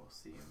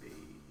CMB,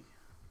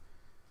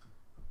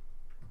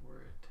 we're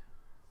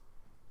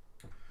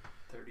at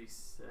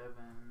 37,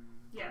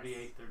 Yes.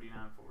 38, 39,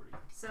 40.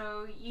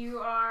 So you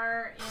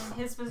are in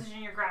his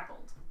position. You're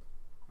grappled.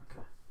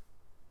 Okay.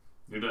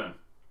 You're done.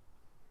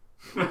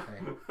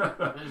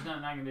 There's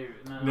nothing I can do.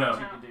 Nothing No. else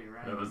you can do,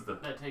 right? That was the-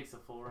 That takes a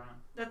full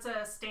round. That's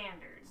a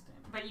standard.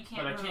 Standard. But you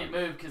can't. But I move. can't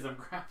move because I'm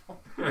grappled.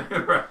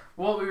 Right.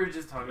 What we were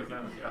just talking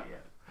about. Yeah.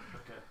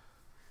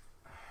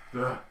 Okay.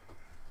 Ugh.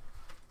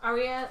 Are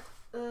we at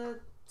the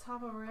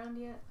top of round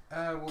yet?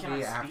 We'll Can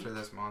be I after speak?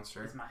 this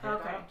monster. Is my head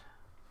Okay. out?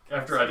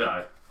 After I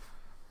die.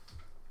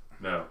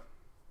 No.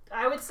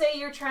 I would say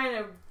you're trying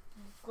to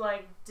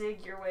like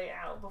dig your way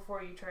out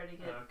before you try to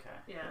get. Okay.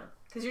 Yeah.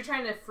 Because you're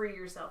trying to free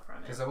yourself from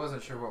it. Because I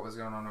wasn't sure what was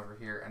going on over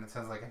here, and it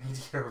sounds like I need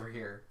to get over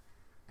here.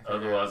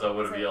 Otherwise, I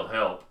would have yelled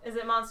help. Is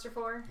it Monster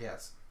 4?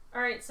 Yes.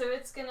 Alright, so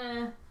it's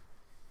gonna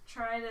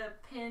try to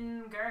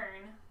pin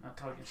Gurn. Not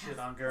talking shit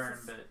on Gurn,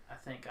 but I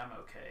think I'm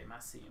okay. My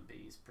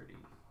CMB is pretty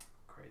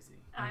crazy.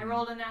 I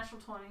rolled a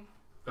natural 20.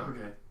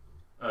 Okay.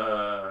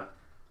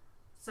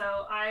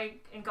 So I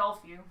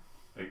engulf you.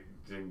 Like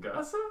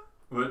Jingasa?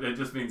 Well, it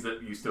just means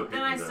that you still hit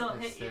Then me. I though. still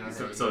hit you. It's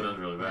So it doesn't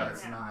really Yeah, matter.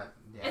 it's Yeah. not.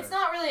 Yeah, It's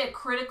not really a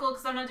critical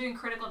because I'm not doing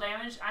critical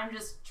damage. I'm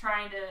just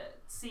trying to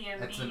It's an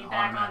CMB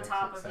back on automatic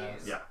top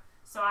success. of you. Yeah.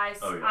 So I,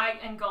 Oh, yeah. I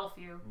engulf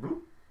you.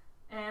 Boop.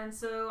 And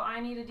so I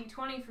need a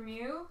d20 from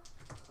you.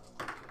 Oh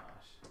my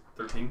gosh.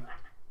 13.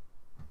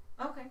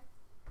 Okay.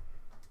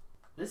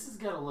 This is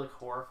gonna look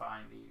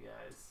horrifying to you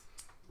guys.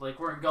 Like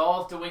we're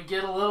engulfed and we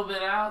get a little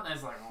bit out and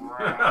it's like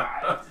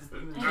rah, it just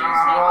keeps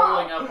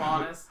rolling up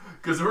on us.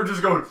 Because we're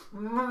just going.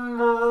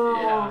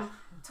 Yeah.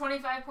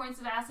 25 points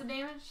of acid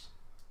damage.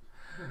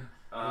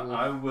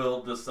 I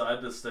will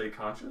decide to stay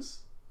conscious.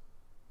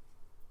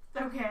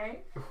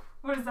 Okay.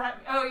 What does that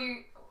mean? Oh, you.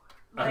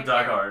 I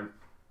die hard.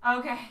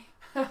 Okay.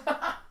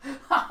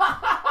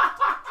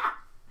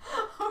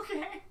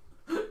 Okay.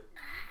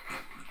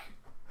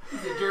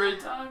 Is it Gurren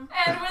time?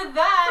 And with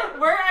that,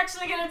 we're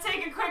actually going to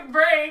take a quick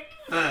break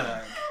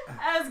Ugh.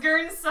 as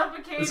Gurn's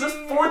suffocating. Is this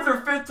 4th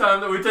or 5th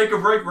time that we take a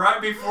break right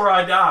before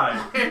I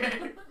die?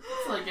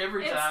 It's like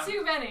every time. It's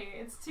too many.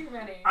 It's too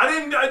many.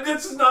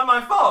 This is not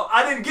my fault.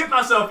 I didn't get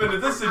myself into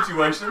this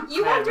situation.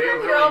 You Man, walked we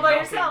around here really all by don't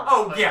yourself. get-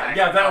 Oh,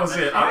 yeah, that was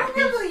it. I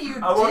remember you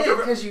I walked did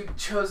over- because you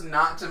chose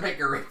not to make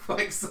a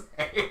reflex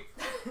save.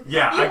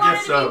 Yeah, You I wanted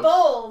guess to be so.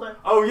 bold.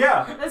 Oh,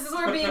 yeah. This is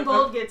where being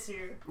bold gets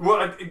you.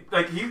 Well,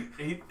 like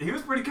he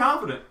was pretty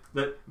confident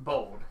that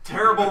Bold.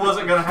 terrible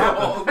wasn't going to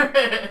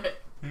happen.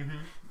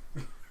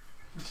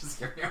 Just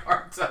give me a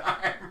hard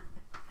time.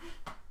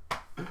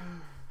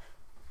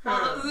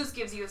 While the ooze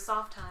gives you a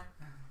soft time.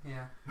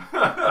 Yeah.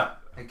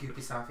 A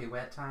goopy, softy,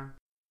 wet time.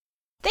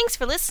 Thanks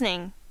for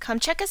listening. Come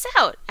check us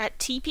out at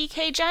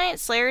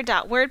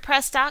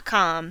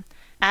tpkgiantslayer.wordpress.com.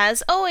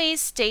 As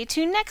always, stay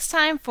tuned next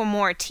time for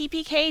more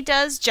TPK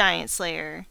Does Giant Slayer.